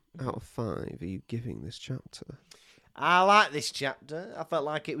bedroom out of 5 are you giving this chapter? I like this chapter. I felt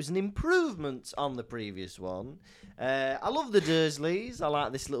like it was an improvement on the previous one. I love the Dursleys. I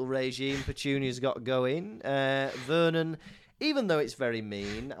like this little regime Petunia's got going. Vernon, even though it's very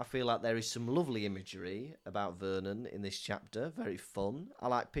mean, I feel like there is some lovely imagery about Vernon in this chapter. Very fun. I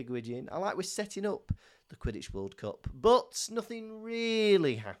like Pigwidgeon. I like we're setting up the Quidditch World Cup. But nothing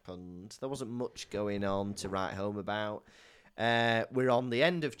really happened. There wasn't much going on to write home about. We're on the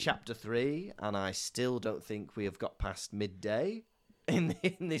end of chapter 3, and I still don't think we have got past midday in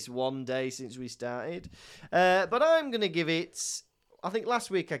this one day since we started. But I'm going to give it... I think last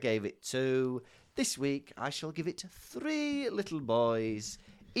week I gave it 2. This week I shall give it 3 little boys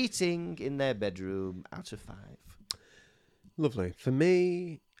eating in their bedroom out of 5. Lovely. For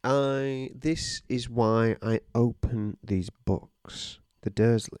me, this is why I open these books. The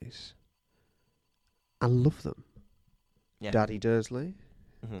Dursleys. I love them. Yeah. Daddy Dursley.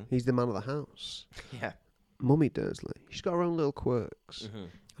 Mhm. He's the man of the house. Yeah. Mummy Dursley, she's got her own little quirks. Mm-hmm.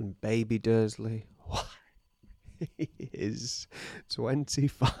 And Baby Dursley, why, he is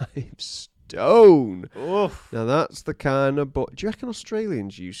 25 stone. Oof. Now that's the kind of... Do you reckon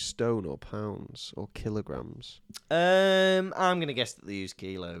Australians use stone or pounds or kilograms? I'm going to guess that they use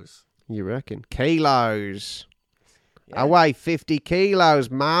kilos. You reckon? Kilos. Yeah. I weigh 50 kilos,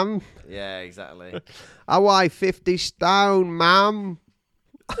 ma'am. Yeah, exactly. I weigh 50 stone, ma'am.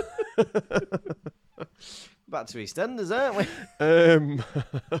 Back to EastEnders, aren't we?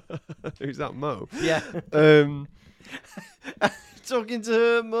 Who's that, Mo? Yeah. Talking to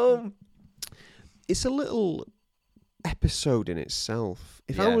her mum. It's a little episode in itself.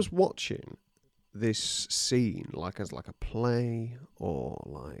 If I Yeah. was watching this scene as a play or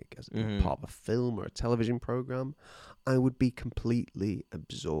as Mhm. part of a film or a television program, I would be completely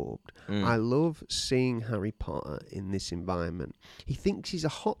absorbed. I love seeing Harry Potter in this environment. He thinks he's a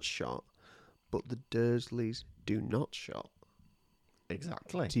hot shot, but the Dursleys do not shot.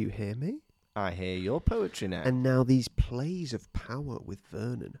 Exactly. Do you hear me? I hear your poetry now. And now these plays of power with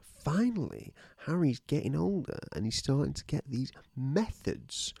Vernon. Finally, Harry's getting older and he's starting to get these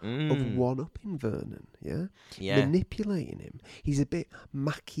methods of one-upping Vernon, yeah? Manipulating him. He's a bit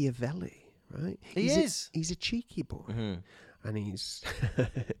Machiavelli, right? He is. He's a cheeky boy. Mm-hmm. And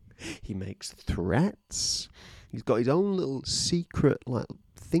he makes threats. He's got his own little secret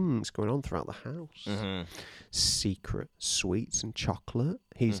things going on throughout the house. Mm-hmm. Secret sweets and chocolate.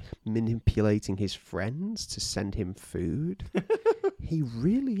 He's manipulating his friends to send him food. He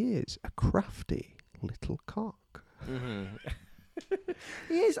really is a crafty little cock. Mm-hmm.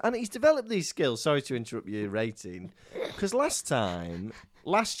 He is, and he's developed these skills. Sorry to interrupt your rating, because last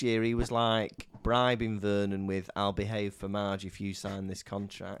year he was bribing Vernon with "I'll behave for Marge if you sign this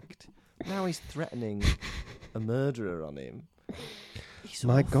contract." Now he's threatening a murderer on him. He's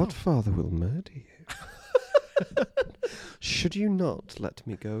My awful. godfather will murder you. Should you not let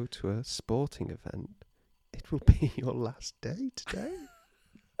me go to a sporting event, it will be your last day today.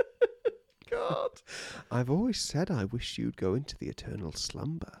 God, I've always said I wish you'd go into the eternal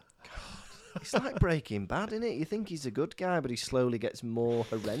slumber. it's like Breaking Bad, isn't it? You think he's a good guy, but he slowly gets more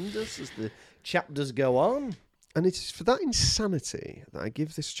horrendous as the chapters go on. And it is for that insanity that I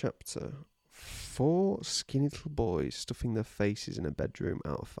give this chapter 4 skinny little boys stuffing their faces in a bedroom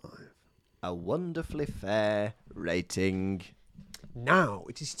out of 5. A wonderfully fair rating. Now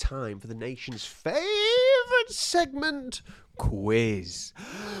it is time for the nation's favourite segment, quiz.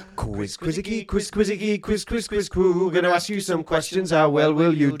 Quiz, quizzicky, quiz, quizzicky, quiz, quiz, quiz, crew. Gonna ask you some questions, how well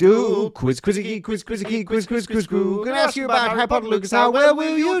will you do? Quiz, quizzicky, quiz, quizzicky, quiz, quiz, quiz, crew. Gonna ask you about Harry Potter, Lucas, how well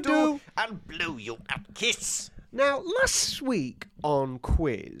will you do? And blow you a kiss. Now, last week on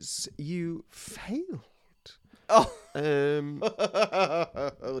quiz, you failed. Oh,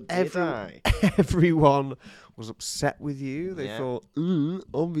 Every- I? Everyone was upset with you. They Yeah. thought,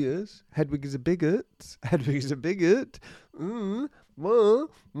 obvious. Hedwig is a bigot. Hedwig is a bigot. So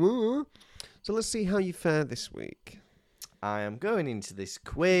let's see how you fare this week. I am going into this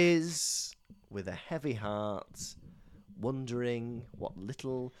quiz with a heavy heart, wondering what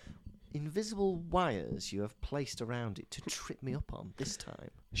little invisible wires you have placed around it to trip me up on this time.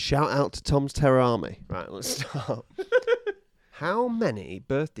 Shout out to Tom's Terror Army. Right, let's start. How many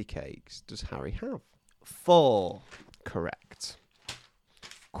birthday cakes does Harry have? 4. Correct.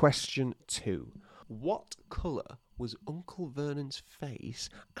 Question 2. What colour was Uncle Vernon's face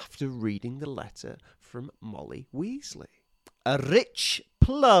after reading the letter from Molly Weasley? A rich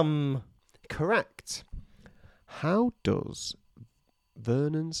plum. Correct. How does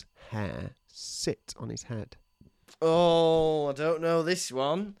Vernon's hair sit on his head? Oh, I don't know this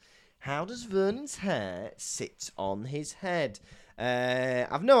one. How does Vernon's hair sit on his head?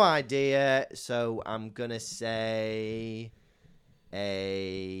 I've no idea, so I'm gonna say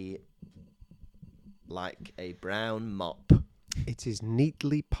a brown mop. It is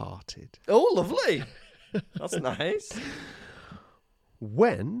neatly parted. Oh, lovely. That's nice.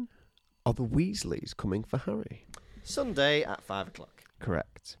 When are the Weasleys coming for Harry? Sunday at 5:00.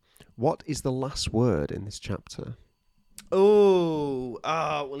 Correct. What is the last word in this chapter?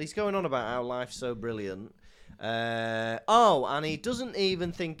 Well, he's going on about how life's so brilliant. And he doesn't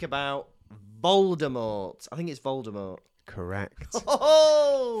even think about Voldemort. I think it's Voldemort. Correct.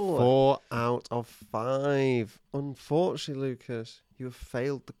 Oh! 4 out of 5. Unfortunately, Lucas, you have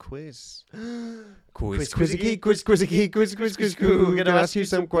failed the quiz. Quiz, quizzicky, quiz, quizzicky, quiz, quiz, quiz, crew. We're gonna ask you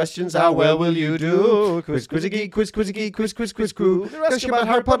some questions. How well will you do? Quiz, quizzicky, quiz, quizzicky, quiz, quiz, quiz, crew. We're gonna ask you about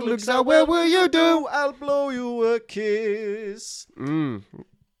Harry Potter, Lucas. How well will you do? I'll blow you a kiss.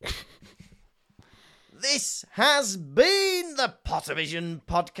 This has been the Pottervision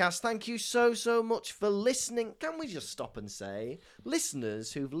podcast. Thank you so much for listening. Can we just stop and say,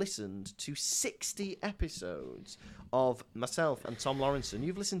 listeners who've listened to 60 episodes of myself and Tom Lawrenson,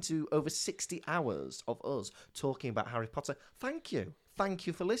 you've listened to over 60 hours of us talking about Harry Potter. Thank you. Thank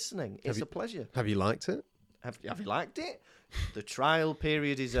you for listening. It's a pleasure. Have you liked it? Have you liked it? The trial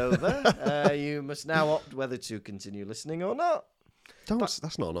period is over. You must now opt whether to continue listening or not.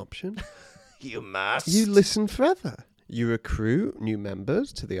 That's not an option. You must. You listen forever. You recruit new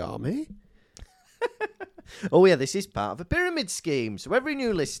members to the army. Oh yeah, this is part of a pyramid scheme. So every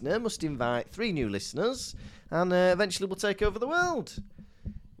new listener must invite 3 new listeners, and eventually we'll take over the world.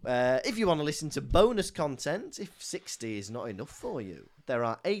 If you want to listen to bonus content, if 60 is not enough for you, there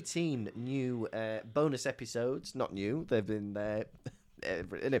are 18 new bonus episodes. Not new, they've been there.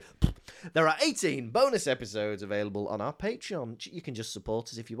 There are 18 bonus episodes available on our Patreon. You can just support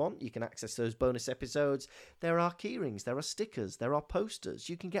us if you want. You can access those bonus episodes. There are keyrings, there are stickers, there are posters.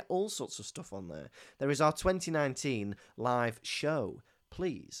 You can get all sorts of stuff on there. There is our 2019 live show.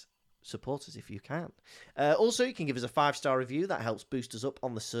 Please support us if you can. Also, you can give us a 5-star review. That helps boost us up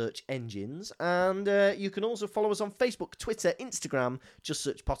on the search engines. And you can also follow us on Facebook, Twitter, Instagram. Just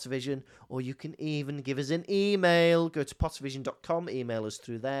search Pottervision. Or you can even give us an email. Go to pottervision.com, email us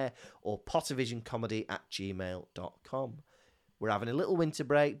through there, or pottervisioncomedy@gmail.com. We're having a little winter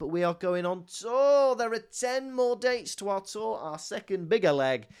break, but we are going on tour. There are 10 more dates to our tour. Our second bigger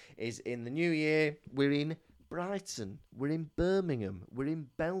leg is in the new year. We're in Brighton, we're in Birmingham, we're in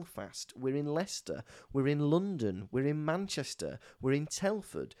Belfast, we're in Leicester, we're in London, we're in Manchester, we're in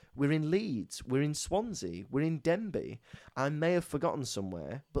Telford, we're in Leeds, we're in Swansea, we're in Denby. I may have forgotten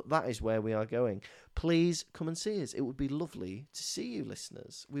somewhere, but that is where we are going. Please come and see us. It would be lovely to see you,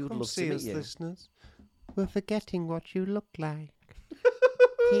 listeners. We would love to meet you. Listeners. We're forgetting what you look like.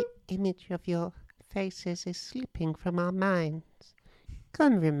 The image of your faces is slipping from our minds.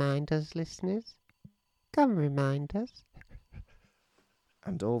 Come remind us, listeners. Come remind us.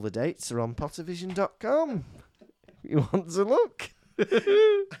 And all the dates are on pottervision.com. If you want to look.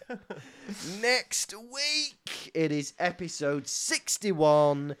 Next week, it is episode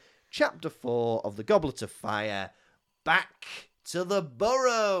 61, chapter 4 of The Goblet of Fire, Back to the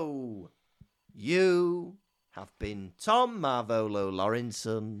Burrow. You have been Tom Marvolo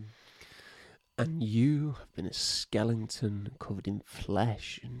Lawrenson. And you have been a skeleton covered in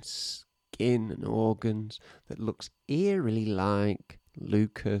flesh and skin and organs that looks eerily like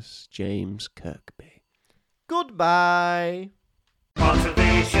Lucas James Kirkby. Goodbye.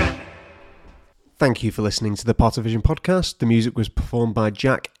 Pottervision. Thank you for listening to the Pottervision podcast. The music was performed by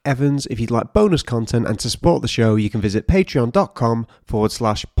Jack Evans. If you'd like bonus content and to support the show, you can visit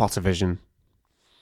patreon.com/Pottervision.